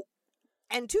 So,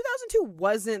 and 2002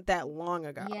 wasn't that long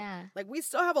ago. Yeah. Like, we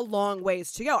still have a long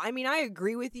ways to go. I mean, I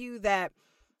agree with you that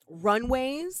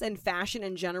runways and fashion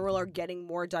in general are getting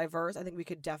more diverse. I think we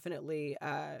could definitely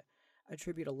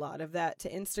attribute a lot of that to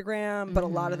Instagram, but a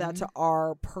lot of that to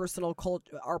our personal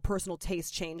our personal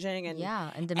taste changing and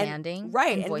demanding,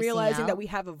 and realizing that we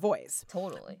have a voice.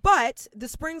 Totally. But the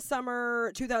spring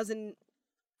summer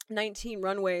 2019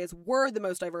 runways were the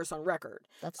most diverse on record.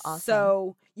 That's awesome.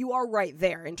 So you are right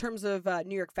there. In terms of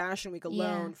New York Fashion Week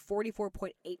alone,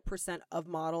 44.8% of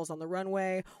models on the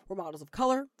runway were models of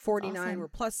color, 49 were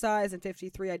plus size, and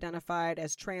 53 identified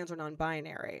as trans or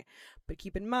non-binary. But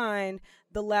keep in mind,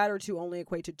 the latter two only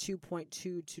equate to 2.2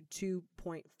 to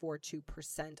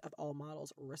 2.42% of all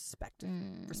models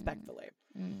respectively.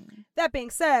 That being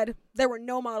said, there were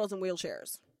no models in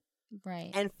wheelchairs.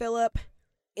 Right. And Philip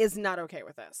is not okay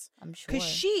with this. I'm sure. Because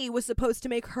she was supposed to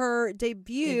make her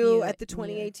debut at the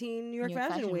 2018 New York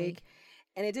Fashion Week.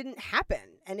 And it didn't happen.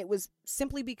 And it was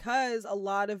simply because a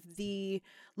lot of the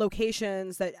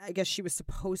locations that I guess she was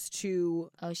supposed to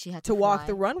she had to walk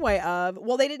the runway of,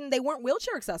 well, they weren't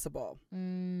wheelchair accessible.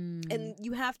 And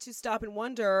you have to stop and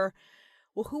wonder,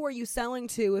 well, who are you selling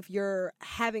to if you're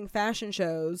having fashion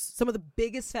shows, some of the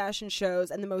biggest fashion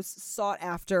shows and the most sought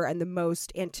after and the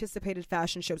most anticipated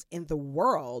fashion shows in the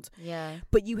world. Yeah.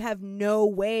 But you have no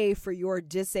way for your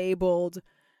disabled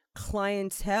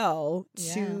clientele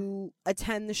to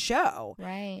attend the show.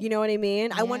 Right. You know what I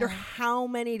mean? I wonder how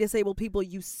many disabled people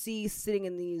you see sitting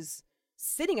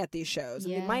at these shows. I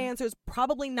mean, my answer is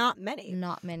probably not many.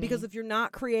 Not many. Because if you're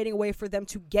not creating a way for them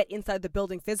to get inside the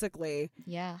building physically.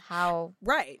 Yeah. How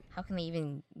can they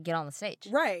even get on the stage?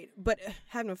 Right. But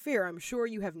have no fear. I'm sure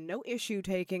you have no issue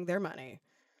taking their money.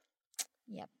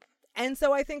 Yep. And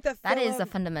so I think that is a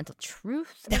fundamental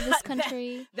truth of this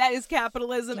country. that is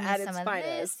capitalism at its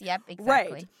finest. Yep,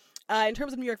 exactly. Right. In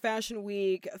terms of New York Fashion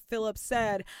Week, Philip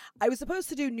said, I was supposed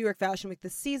to do New York Fashion Week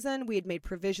this season. We had made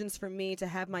provisions for me to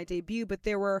have my debut, but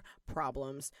there were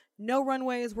problems. No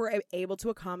runways were able to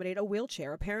accommodate a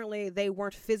wheelchair. Apparently, they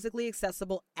weren't physically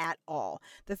accessible at all.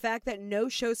 The fact that no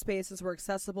show spaces were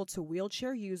accessible to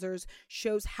wheelchair users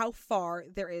shows how far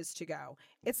there is to go.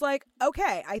 It's like,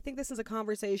 okay, I think this is a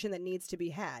conversation that needs to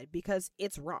be had because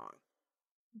it's wrong.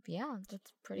 Yeah,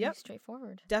 that's pretty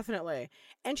straightforward. Definitely.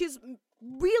 And she's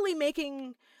really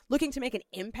looking to make an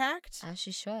impact. As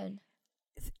she should.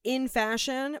 In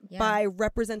fashion by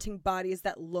representing bodies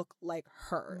that look like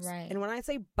hers. Right. And when I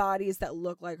say bodies that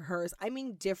look like hers, I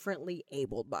mean differently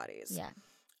abled bodies.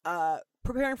 Yeah.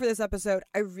 Preparing for this episode,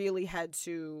 I really had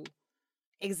to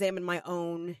examine my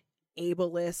own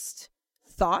ableist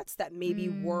thoughts that maybe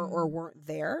were or weren't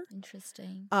there.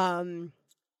 Interesting.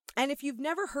 And if you've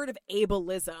never heard of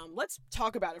ableism, let's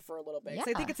talk about it for a little bit. 'Cause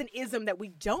I think it's an ism that we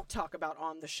don't talk about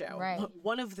on the show. Right.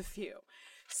 One of the few.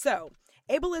 So,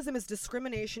 ableism is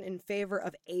discrimination in favor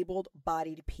of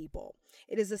able-bodied people.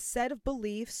 It is a set of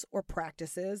beliefs or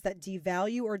practices that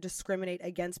devalue or discriminate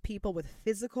against people with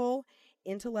physical,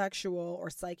 intellectual, or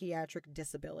psychiatric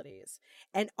disabilities,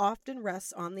 and often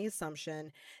rests on the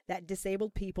assumption that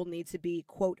disabled people need to be,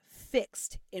 quote,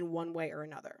 fixed in one way or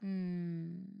another.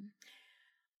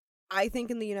 I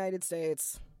think in the United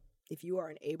States, if you are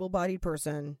an able-bodied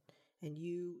person and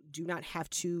you do not have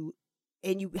to,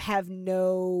 and you have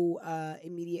no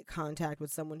immediate contact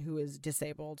with someone who is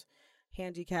disabled,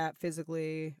 handicapped,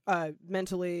 physically,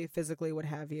 mentally, physically, what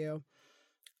have you,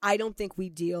 I don't think we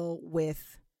deal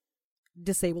with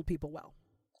disabled people well.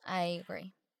 I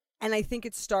agree. And I think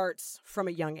it starts from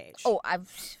a young age. Oh,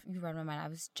 you read my mind.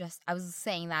 I was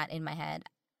saying that in my head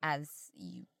as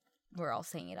you were all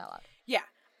saying it out loud. Yeah.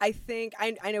 I think,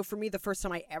 I know for me, the first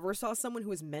time I ever saw someone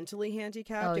who was mentally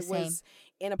handicapped, it was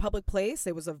in a public place.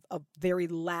 It was a very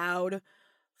loud,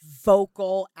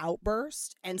 vocal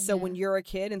outburst. And so when you're a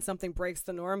kid and something breaks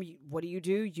the norm, what do?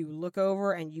 You look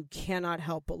over and you cannot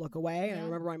help but look away. And I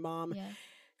remember my mom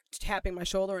tapping my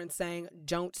shoulder and saying,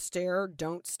 don't stare.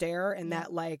 And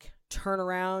that like turn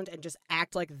around and just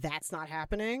act like that's not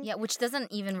happening. Yeah, which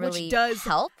doesn't even really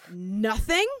help.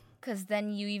 Nothing. Because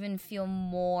then you even feel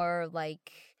more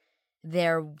like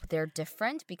they're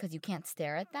different because you can't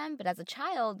stare at them. But as a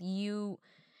child, you're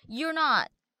not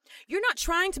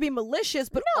trying to be malicious,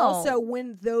 but also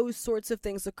when those sorts of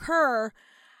things occur,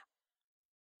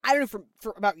 I don't know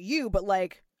for about you, but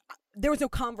like there was no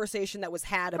conversation that was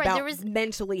had about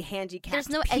mentally handicapped There's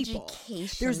no people.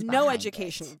 Education. There's no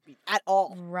education at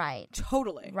all. Right.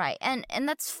 Totally. Right. And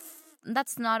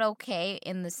that's not okay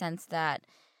in the sense that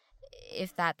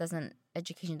if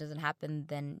education doesn't happen,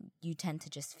 then you tend to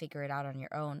just figure it out on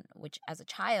your own, which as a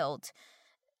child,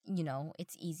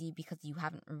 it's easy because you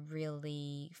haven't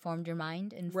really formed your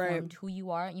mind and formed who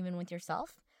you are, even with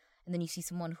yourself. And then you see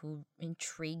someone who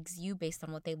intrigues you based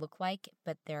on what they look like,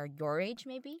 but they're your age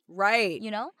maybe. Right.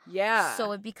 Yeah.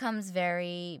 So it becomes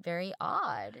very, very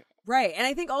odd. Right. And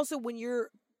I think also when you're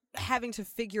having to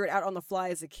figure it out on the fly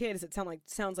as a kid, as it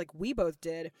sounds like we both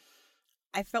did,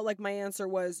 I felt like my answer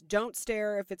was don't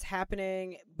stare if it's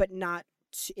happening, but not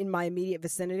in my immediate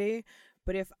vicinity.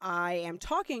 But if I am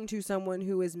talking to someone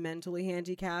who is mentally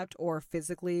handicapped or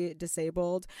physically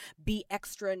disabled, be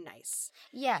extra nice.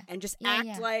 Yeah. And just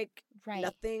act like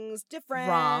nothing's different.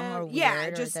 Wrong or weird.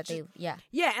 Yeah.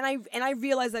 Yeah. And I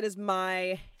realize that is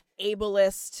my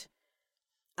ableist,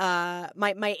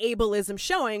 my ableism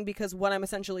showing, because what I'm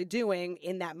essentially doing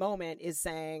in that moment is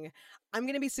saying, I'm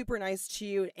going to be super nice to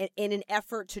you in an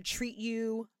effort to treat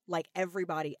you like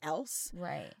everybody else.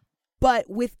 Right. But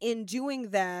within doing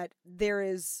that, there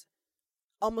is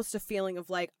almost a feeling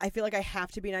of like, I feel like I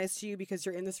have to be nice to you because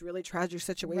you're in this really tragic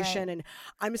situation and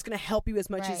I'm just going to help you as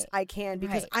much as I can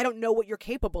because I don't know what you're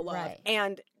capable of.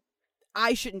 And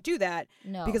I shouldn't do that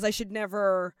because I should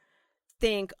never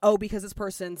think, because this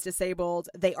person's disabled,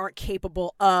 they aren't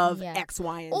capable of X,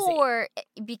 Y, and Z. Or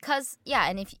because,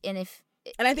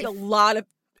 and I think a lot of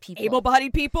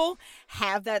able-bodied people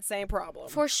have that same problem.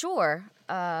 For sure.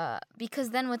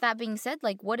 Because then with that being said,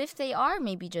 like, what if they are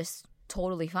maybe just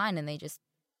totally fine and they just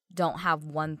don't have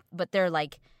one, but they're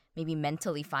like maybe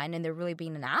mentally fine and they're really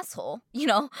being an asshole,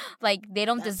 like they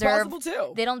don't deserve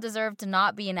to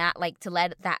not be to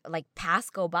let that like pass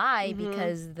go by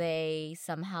because they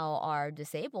somehow are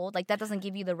disabled. Like that doesn't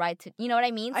give you the right to, you know what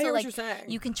I mean? I hear like what you're saying.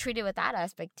 You can treat it with that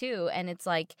aspect too. And it's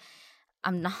like,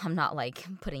 I'm not like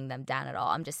putting them down at all.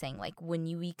 I'm just saying like when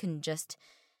we can just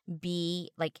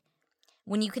be like,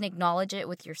 when you can acknowledge it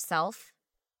with yourself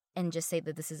and just say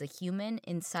that this is a human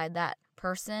inside that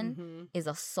person is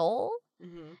a soul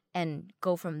and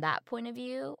go from that point of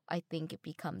view, I think it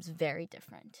becomes very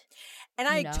different. And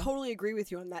I totally agree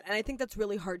with you on that. And I think that's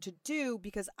really hard to do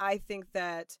because I think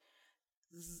that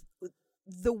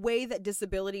the way that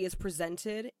disability is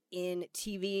presented in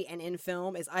TV and in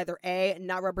film is either A,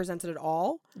 not represented at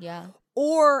all. Yeah.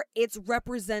 Or it's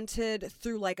represented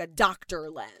through like a doctor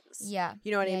lens. Yeah.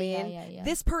 You know what I mean? Yeah.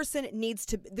 This person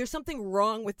there's something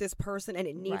wrong with this person and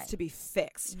it needs to be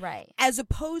fixed. Right. As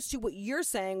opposed to what you're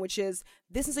saying, which is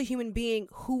this is a human being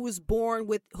who was born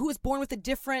with a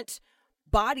different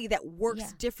body that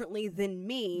works differently than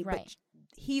me. Right. But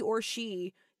he or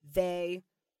she, they,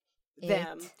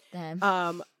 them.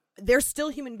 Them. They're still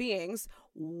human beings.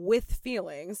 with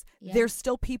feelings, Yeah. there's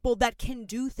still people that can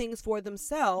do things for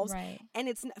themselves. Right. And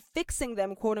it's fixing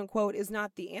them, quote unquote, is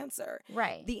not the answer.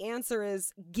 Right. The answer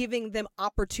is giving them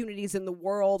opportunities in the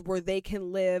world where they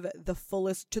can live the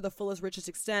fullest, richest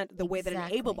extent, the way that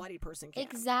an able-bodied person can.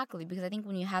 Exactly, because I think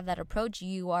when you have that approach,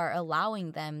 you are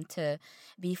allowing them to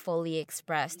be fully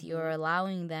expressed. You're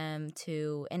allowing them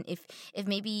to, and if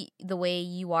maybe the way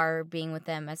you are being with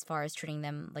them as far as treating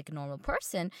them like a normal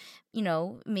person, you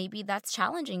know, maybe that's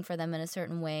challenging for them in a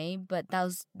certain way, but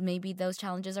maybe those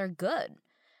challenges are good.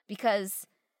 Because,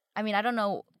 I mean, I don't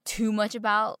know too much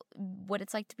about what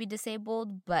it's like to be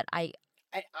disabled, but I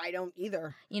don't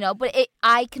either. You know, but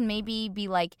I can maybe be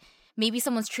like, maybe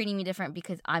someone's treating me different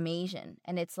because I'm Asian.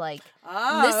 And it's like,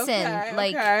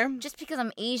 listen, just because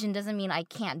I'm Asian doesn't mean I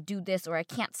can't do this or I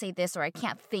can't say this or I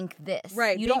can't think this.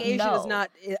 Right. You Being don't Asian know. is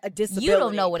not a disability. You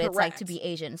don't know what it's like to be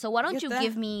Asian. So why don't you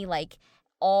give me like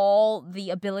all the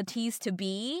abilities to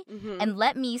be and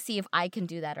let me see if I can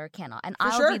do that or cannot. And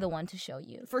I'll be the one to show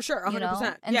you. For sure. 100%. You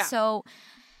know? And so,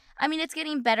 I mean, it's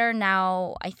getting better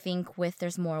now, I think,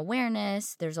 there's more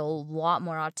awareness. There's a lot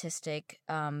more autistic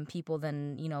people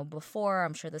than, you know, before.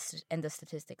 I'm sure the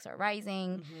statistics are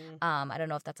rising. I don't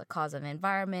know if that's a cause of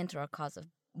environment or a cause of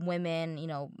women, you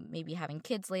know, maybe having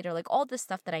kids later. Like, all this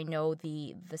stuff that I know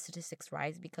the statistics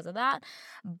rise because of that.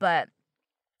 But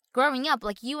growing up,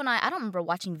 like, you and I don't remember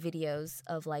watching videos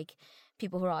of, like,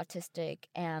 people who are autistic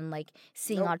and like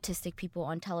seeing autistic people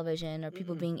on television or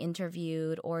people being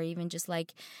interviewed or even just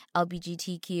like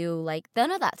LGBTQ, like none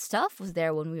of that stuff was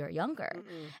there when we were younger.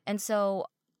 And so,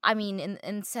 I mean, in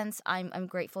a sense, I'm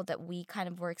grateful that we kind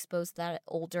of were exposed to that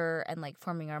older and like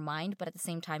forming our mind. But at the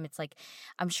same time, it's like,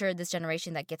 I'm sure this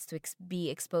generation that gets to be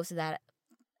exposed to that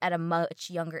at a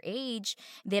much younger age,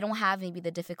 they don't have maybe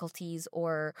the difficulties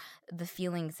or the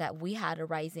feelings that we had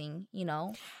arising, you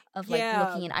know, of like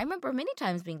looking in. I remember many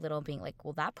times being little and being like,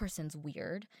 well, that person's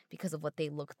weird because of what they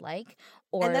looked like.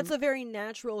 And that's a very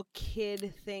natural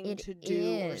kid thing to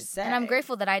do or say. And I'm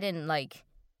grateful that I didn't like,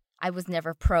 I was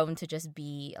never prone to just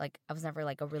be like, I was never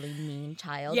like a really mean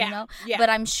child, you know? Yeah.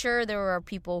 But I'm sure there were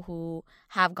people who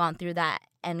have gone through that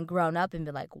and grown up and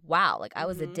been like, wow, like I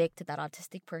was a dick to that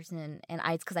autistic person and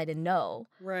it's because I didn't know.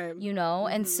 Right. You know?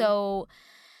 And so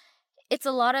it's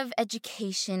a lot of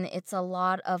education. It's a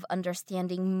lot of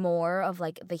understanding more of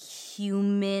like the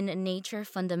human nature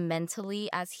fundamentally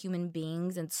as human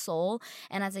beings and soul.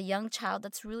 And as a young child,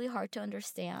 that's really hard to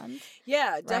understand.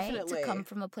 Yeah, right? definitely. To come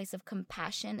from a place of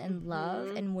compassion and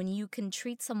love. And when you can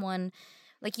treat someone,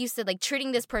 like you said, like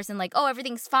treating this person like, oh,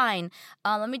 everything's fine.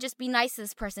 Let me just be nice to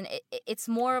this person. It's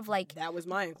more of like... That was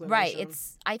my inclination. Right.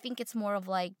 I think it's more of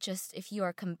like just if you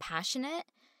are compassionate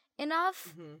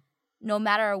enough... no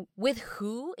matter with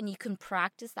who, and you can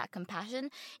practice that compassion.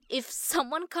 If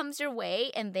someone comes your way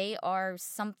and they are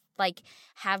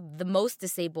have the most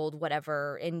disabled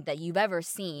whatever that you've ever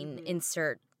seen,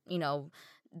 insert, you know,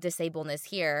 disableness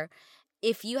here.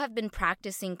 If you have been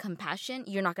practicing compassion,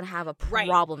 you're not going to have a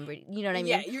problem. Right. You know what I mean?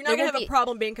 Yeah, you're not going to have a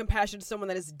problem being compassionate to someone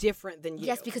that is different than you.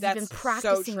 Yes, because that's you've been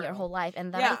practicing your whole life.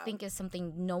 And that I think is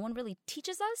something no one really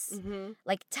teaches us.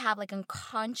 Like to have like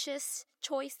unconscious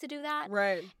choice to do that.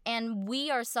 Right. And we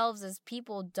ourselves as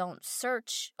people don't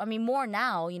search. I mean, more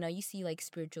now, you know, you see like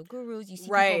spiritual gurus. You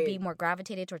see people be more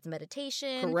gravitated towards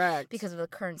meditation. Correct. Because of the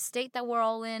current state that we're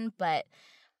all in. But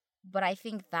I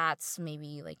think that's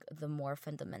maybe like the more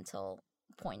fundamental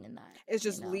point in that. It's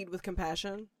just lead with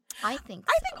compassion. I think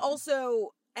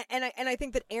also, and I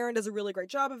think that Aaron does a really great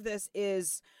job of this,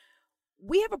 is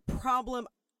we have a problem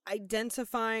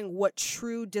identifying what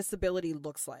true disability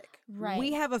looks like. Right.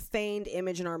 We have a feigned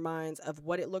image in our minds of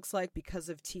what it looks like because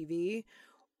of TV,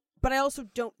 but I also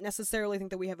don't necessarily think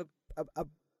that we have a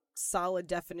solid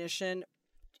definition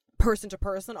person to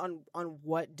person on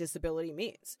what disability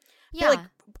means. Yeah. Like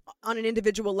on an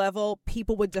individual level,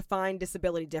 people would define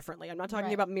disability differently. I'm not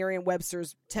talking about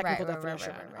Merriam-Webster's technical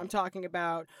definition. Right. I'm talking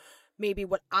about maybe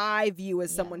what I view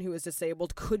as someone who is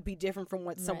disabled could be different from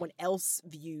what someone else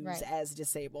views as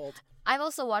disabled. I've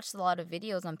also watched a lot of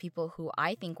videos on people who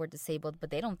I think were disabled, but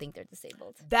they don't think they're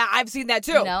disabled. That I've seen that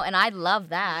too. You know, and I love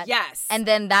that. Yes. And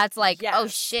then that's like, oh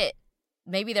shit,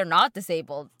 maybe they're not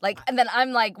disabled. Like, and then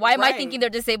I'm like, why am I thinking they're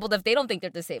disabled if they don't think they're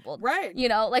disabled? Right. You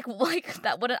know, like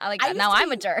that wouldn't like now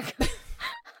I'm a jerk.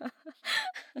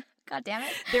 God damn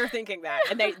it. They're thinking that.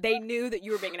 And they knew that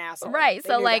you were being an asshole. Right.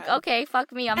 So like, okay,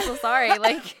 fuck me. I'm so sorry.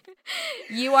 Like,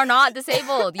 you are not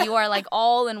disabled. You are like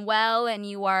all and well, and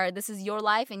this is your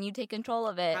life and you take control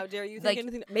of it. How dare you think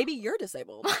anything? Maybe you're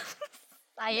disabled.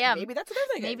 I am. Maybe that's what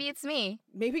they're thinking. Maybe it's me.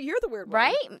 Maybe you're the weird one.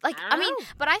 Right? Like, I mean,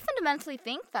 but I fundamentally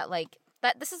think that like,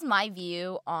 that this is my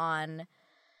view on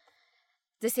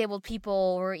disabled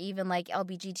people or even like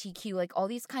LGBTQ, like all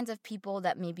these kinds of people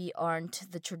that maybe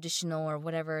aren't the traditional or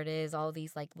whatever it is, all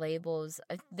these like labels,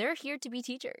 they're here to be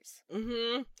teachers.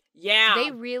 Mm-hmm. Yeah.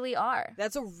 They really are.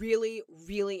 That's a really,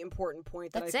 really important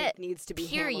point that I think needs to be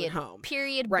hammered home.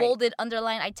 Period. Right. Bolded,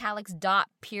 underline, italics, dot,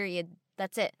 period.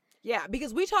 That's it. Yeah,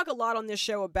 because we talk a lot on this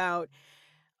show about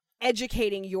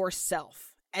educating yourself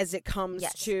as it comes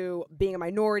to being a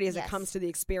minority, as it comes to the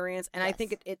experience. And I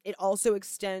think it also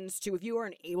extends to, if you are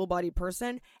an able-bodied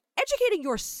person, educating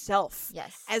yourself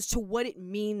as to what it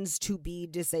means to be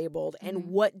disabled and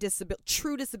what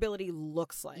true disability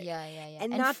looks like. Yeah.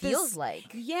 And not feels like.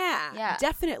 Yeah,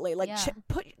 definitely. Like,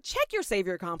 check your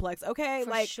savior complex, okay?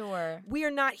 For like, sure. We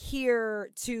are not here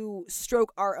to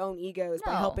stroke our own egos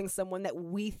by helping someone that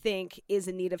we think is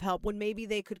in need of help when maybe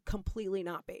they could completely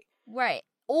not be. Right.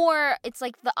 Or it's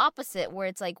like the opposite, where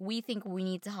it's like we think we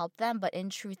need to help them, but in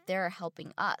truth, they're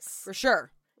helping us. For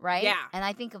sure. Right? Yeah. And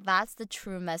I think that's the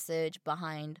true message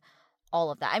behind all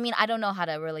of that. I mean, I don't know how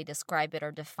to really describe it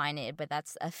or define it, but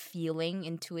that's a feeling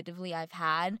intuitively I've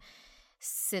had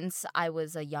since I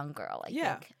was a young girl, I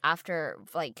think. After,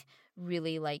 like,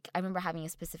 really, like, I remember having a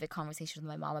specific conversation with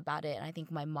my mom about it, and I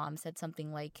think my mom said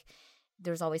something like,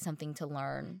 there's always something to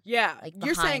learn. Yeah. Like,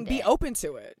 you're saying be open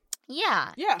to it.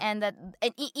 Yeah. And that,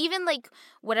 and even like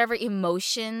whatever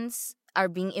emotions are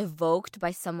being evoked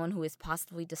by someone who is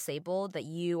possibly disabled that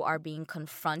you are being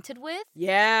confronted with.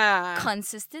 Yeah.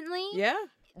 Consistently. Yeah.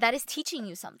 That is teaching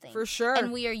you something. For sure.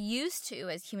 And we are used to,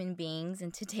 as human beings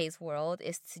in today's world,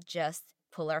 is to just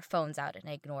pull our phones out and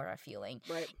ignore our feeling.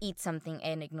 Right. Eat something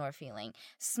and ignore feeling.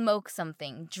 Smoke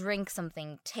something, drink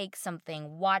something, take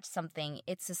something, watch something.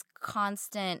 It's this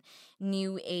constant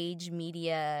new age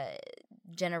media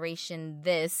generation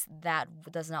that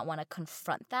does not want to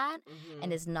confront that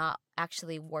and is not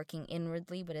actually working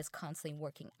inwardly but is constantly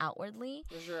working outwardly.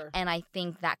 For sure. And I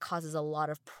think that causes a lot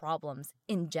of problems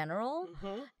in general.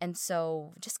 And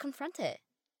so just confront it.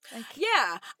 Like,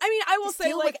 yeah. I mean, I will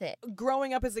say, like, it.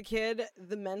 Growing up as a kid,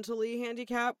 the mentally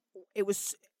handicapped, I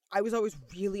was always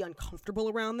really uncomfortable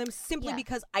around them simply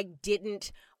because I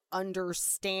didn't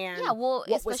understand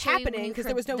what was happening because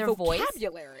there was no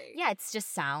vocabulary. Voice. Yeah, it's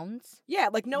just sounds. Yeah,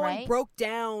 like no one broke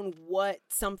down what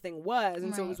something was.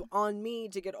 And so it was on me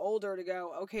to get older to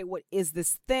go, okay, what is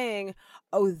this thing?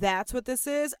 Oh, that's what this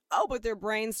is? Oh, but their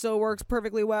brain still works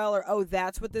perfectly well. Or, oh,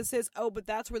 that's what this is? Oh, but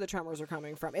that's where the tremors are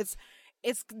coming from. It's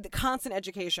the constant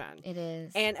education. It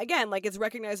is. And again, like, it's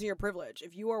recognizing your privilege.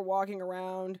 If you are walking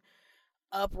around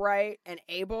upright and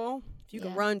able, if you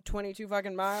can run 22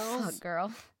 fucking miles. Oh,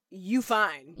 girl. You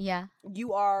fine. Yeah.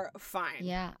 You are fine.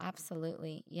 Yeah,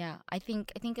 absolutely. Yeah. I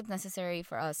think it's necessary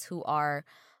for us who are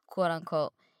quote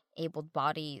unquote abled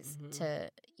bodies to,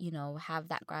 have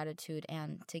that gratitude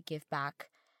and to give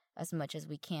back as much as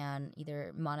we can,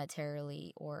 either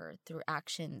monetarily or through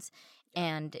actions.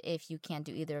 And if you can't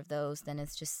do either of those, then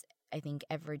it's just, I think,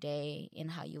 every day in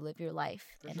how you live your life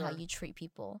how you treat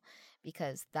people,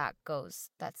 because that's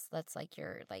like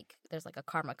there's like a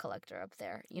karma collector up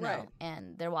there, know,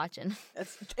 and they're watching.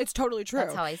 It's totally true.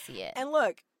 That's how I see it. And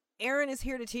look, Erin is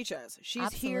here to teach us.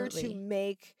 She's here to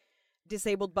make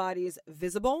disabled bodies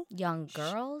visible. Young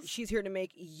girls. She's here to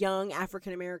make young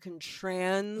African-American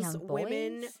trans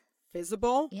women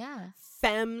visible. Yeah.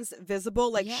 Femmes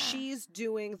visible. Like, she's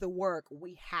doing the work.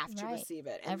 We have to receive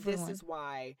it. And this is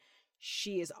why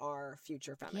she is our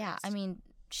future feminist. Yeah, I mean,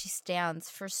 she stands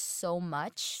for so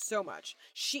much. So much.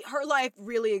 Her life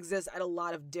really exists at a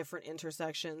lot of different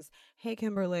intersections. Hey,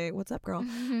 Kimberly, what's up, girl?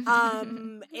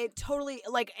 It totally,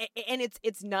 like, and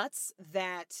it's nuts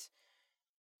that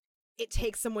it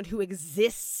takes someone who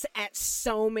exists at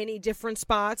so many different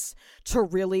spots to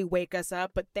really wake us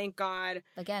up. But thank God.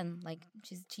 Again, like,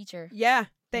 she's a teacher. Yeah.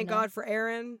 Thank God for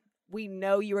Erin. We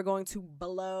know you are going to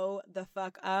blow the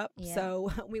fuck up. Yeah.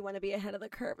 So we want to be ahead of the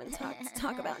curve and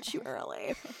talk about you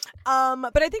early.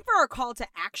 But I think for our call to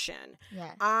action,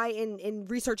 I, in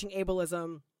researching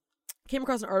ableism, came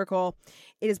across an article.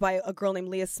 It is by a girl named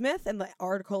Leah Smith, and the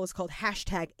article is called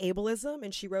 #ableism,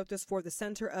 and she wrote this for the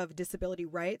Center of Disability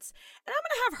Rights. And I'm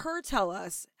going to have her tell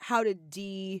us how to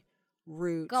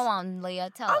de-root. Go on, Leah,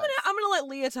 tell us. I'm going to let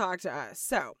Leah talk to us.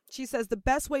 So she says the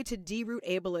best way to de-root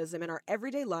ableism in our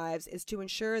everyday lives is to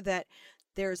ensure that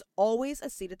there's always a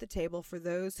seat at the table for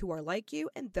those who are like you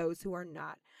and those who are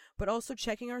not, but also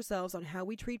checking ourselves on how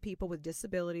we treat people with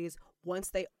disabilities once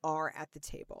they are at the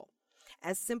table.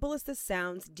 As simple as this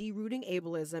sounds, de-rooting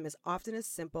ableism is often as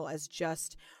simple as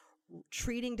just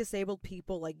treating disabled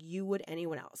people like you would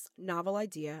anyone else. Novel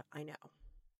idea, I know.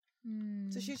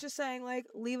 So she's just saying, like,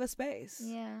 leave a space.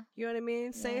 Yeah. You know what I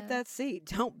mean? Save that seat.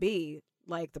 Don't be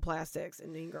like the plastics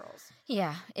in Mean Girls.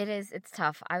 Yeah, it is. It's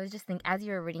tough. I was just thinking, as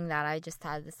you were reading that, I just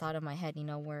had this thought in my head,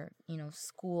 where,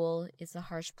 school is a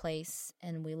harsh place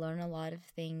and we learn a lot of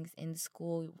things in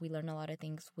school. We learn a lot of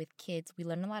things with kids. We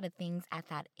learn a lot of things at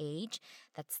that age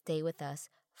that stay with us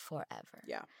forever.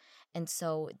 Yeah. And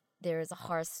so there is a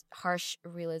harsh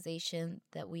realization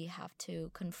that we have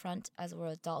to confront as we're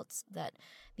adults, that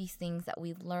these things that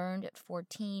we learned at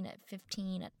 14, at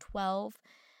 15, at 12,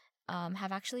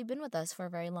 have actually been with us for a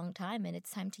very long time, and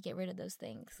it's time to get rid of those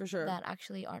things for sure that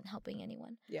actually aren't helping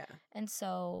anyone. Yeah. And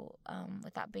so,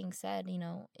 with that being said,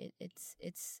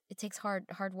 it takes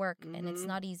hard work, and it's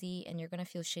not easy, and you're gonna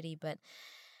feel shitty. But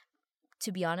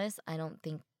to be honest, I don't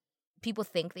think people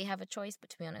think they have a choice. But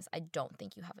to be honest, I don't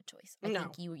think you have a choice. I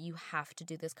think you have to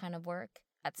do this kind of work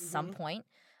at some point.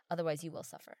 Otherwise, you will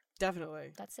suffer.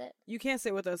 Definitely. That's it. You Can't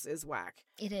Sit With Us is whack.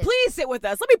 It is. Please sit with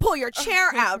us. Let me pull your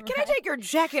chair out. Can I take your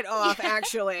jacket off,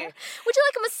 actually? Would you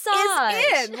like a massage?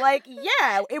 It's in. Like,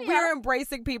 yeah. We're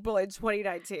embracing people in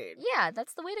 2019. Yeah,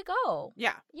 that's the way to go.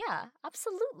 Yeah. Yeah,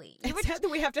 absolutely. Except that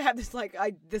we have to have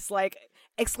this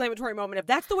exclamatory moment of,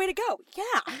 that's the way to go.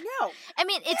 Yeah, I know. I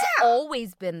mean, it's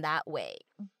always been that way.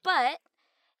 But,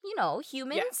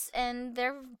 humans and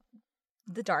they're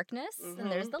the darkness and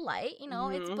there's the light,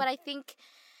 but I think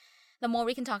the more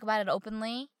we can talk about it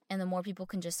openly and the more people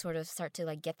can just sort of start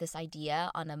to get this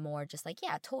idea on a more just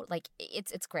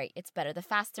it's great. It's better. The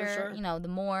faster, the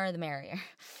more, the merrier.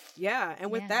 Yeah.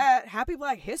 And with that, happy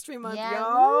Black History Month,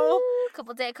 y'all. Woo!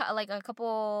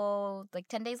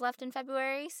 10 days left in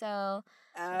February. So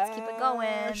let's keep it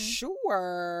going.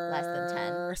 Sure. Less than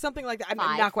 10. Something like that.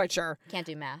 I'm not quite sure. Can't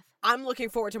do math. I'm looking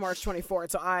forward to March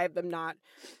 24th, so I am not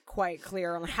quite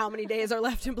clear on how many days are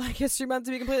left in Black History Month,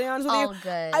 to be completely honest with you.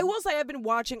 Good. I will say I've been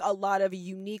watching a lot of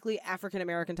uniquely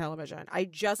African-American television. I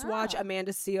just watched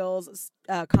Amanda Seales'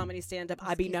 comedy stand-up,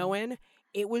 I Be Knowin'.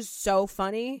 It was so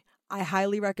funny. I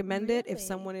highly recommend it if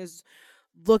someone is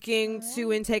looking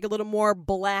to intake a little more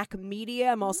Black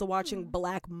media. I'm also watching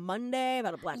Black Monday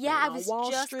about a Black man on Wall Street. I was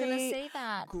just going to say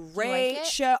that. Great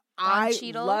show. I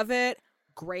love it.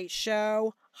 Great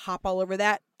show. Hop all over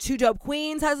that. Two Dope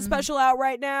Queens has a special out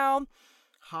right now.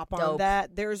 Hop on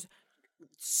that. There's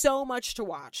so much to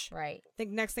watch. Right. I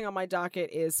think next thing on my docket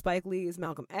is Spike Lee's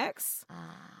Malcolm X.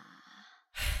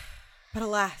 But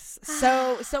alas,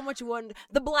 so much wonder.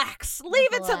 The Blacks.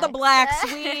 Leave it to the Blacks.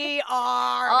 We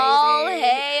are all amazing.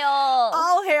 hail.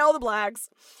 All hail the Blacks.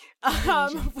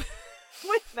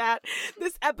 With that,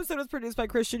 this episode was produced by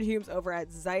Christian Humes over at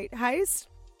Zeitgeist.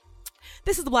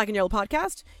 This is the Black and Yellow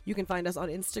Podcast. You can find us on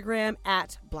Instagram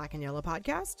at Black and Yellow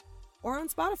Podcast or on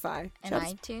Spotify. And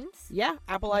iTunes. Yeah,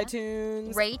 Apple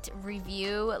iTunes. Rate,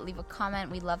 review, leave a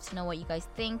comment. We'd love to know what you guys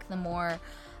think. The more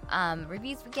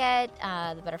reviews we get,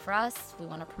 the better for us. We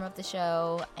want to promote the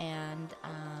show and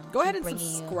go ahead and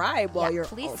subscribe while you're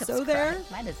also subscribe. there.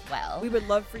 Might as well. We would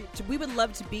love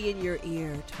to be in your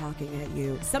ear talking at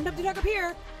you. Sometimes we talk up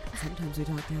here. Sometimes we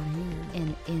talk down here.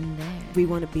 And in there. We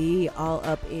want to be all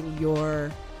up in your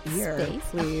ear. Space?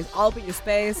 Please. All up in your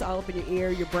space, all up in your ear,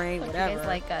 your brain, whatever. You guys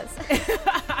like us.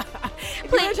 If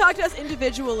you want to talk to us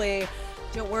individually,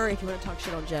 don't worry. If you want to talk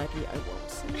shit on Jackie, I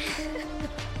won't.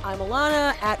 I'm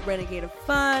Alana at Renegade of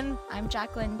Fun. I'm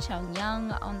Jacqueline Chung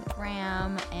Young on the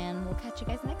gram. And we'll catch you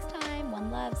guys next time. One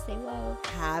love. Stay woke.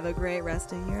 Have a great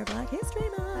rest of your Black History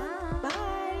Month. Bye.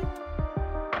 Bye.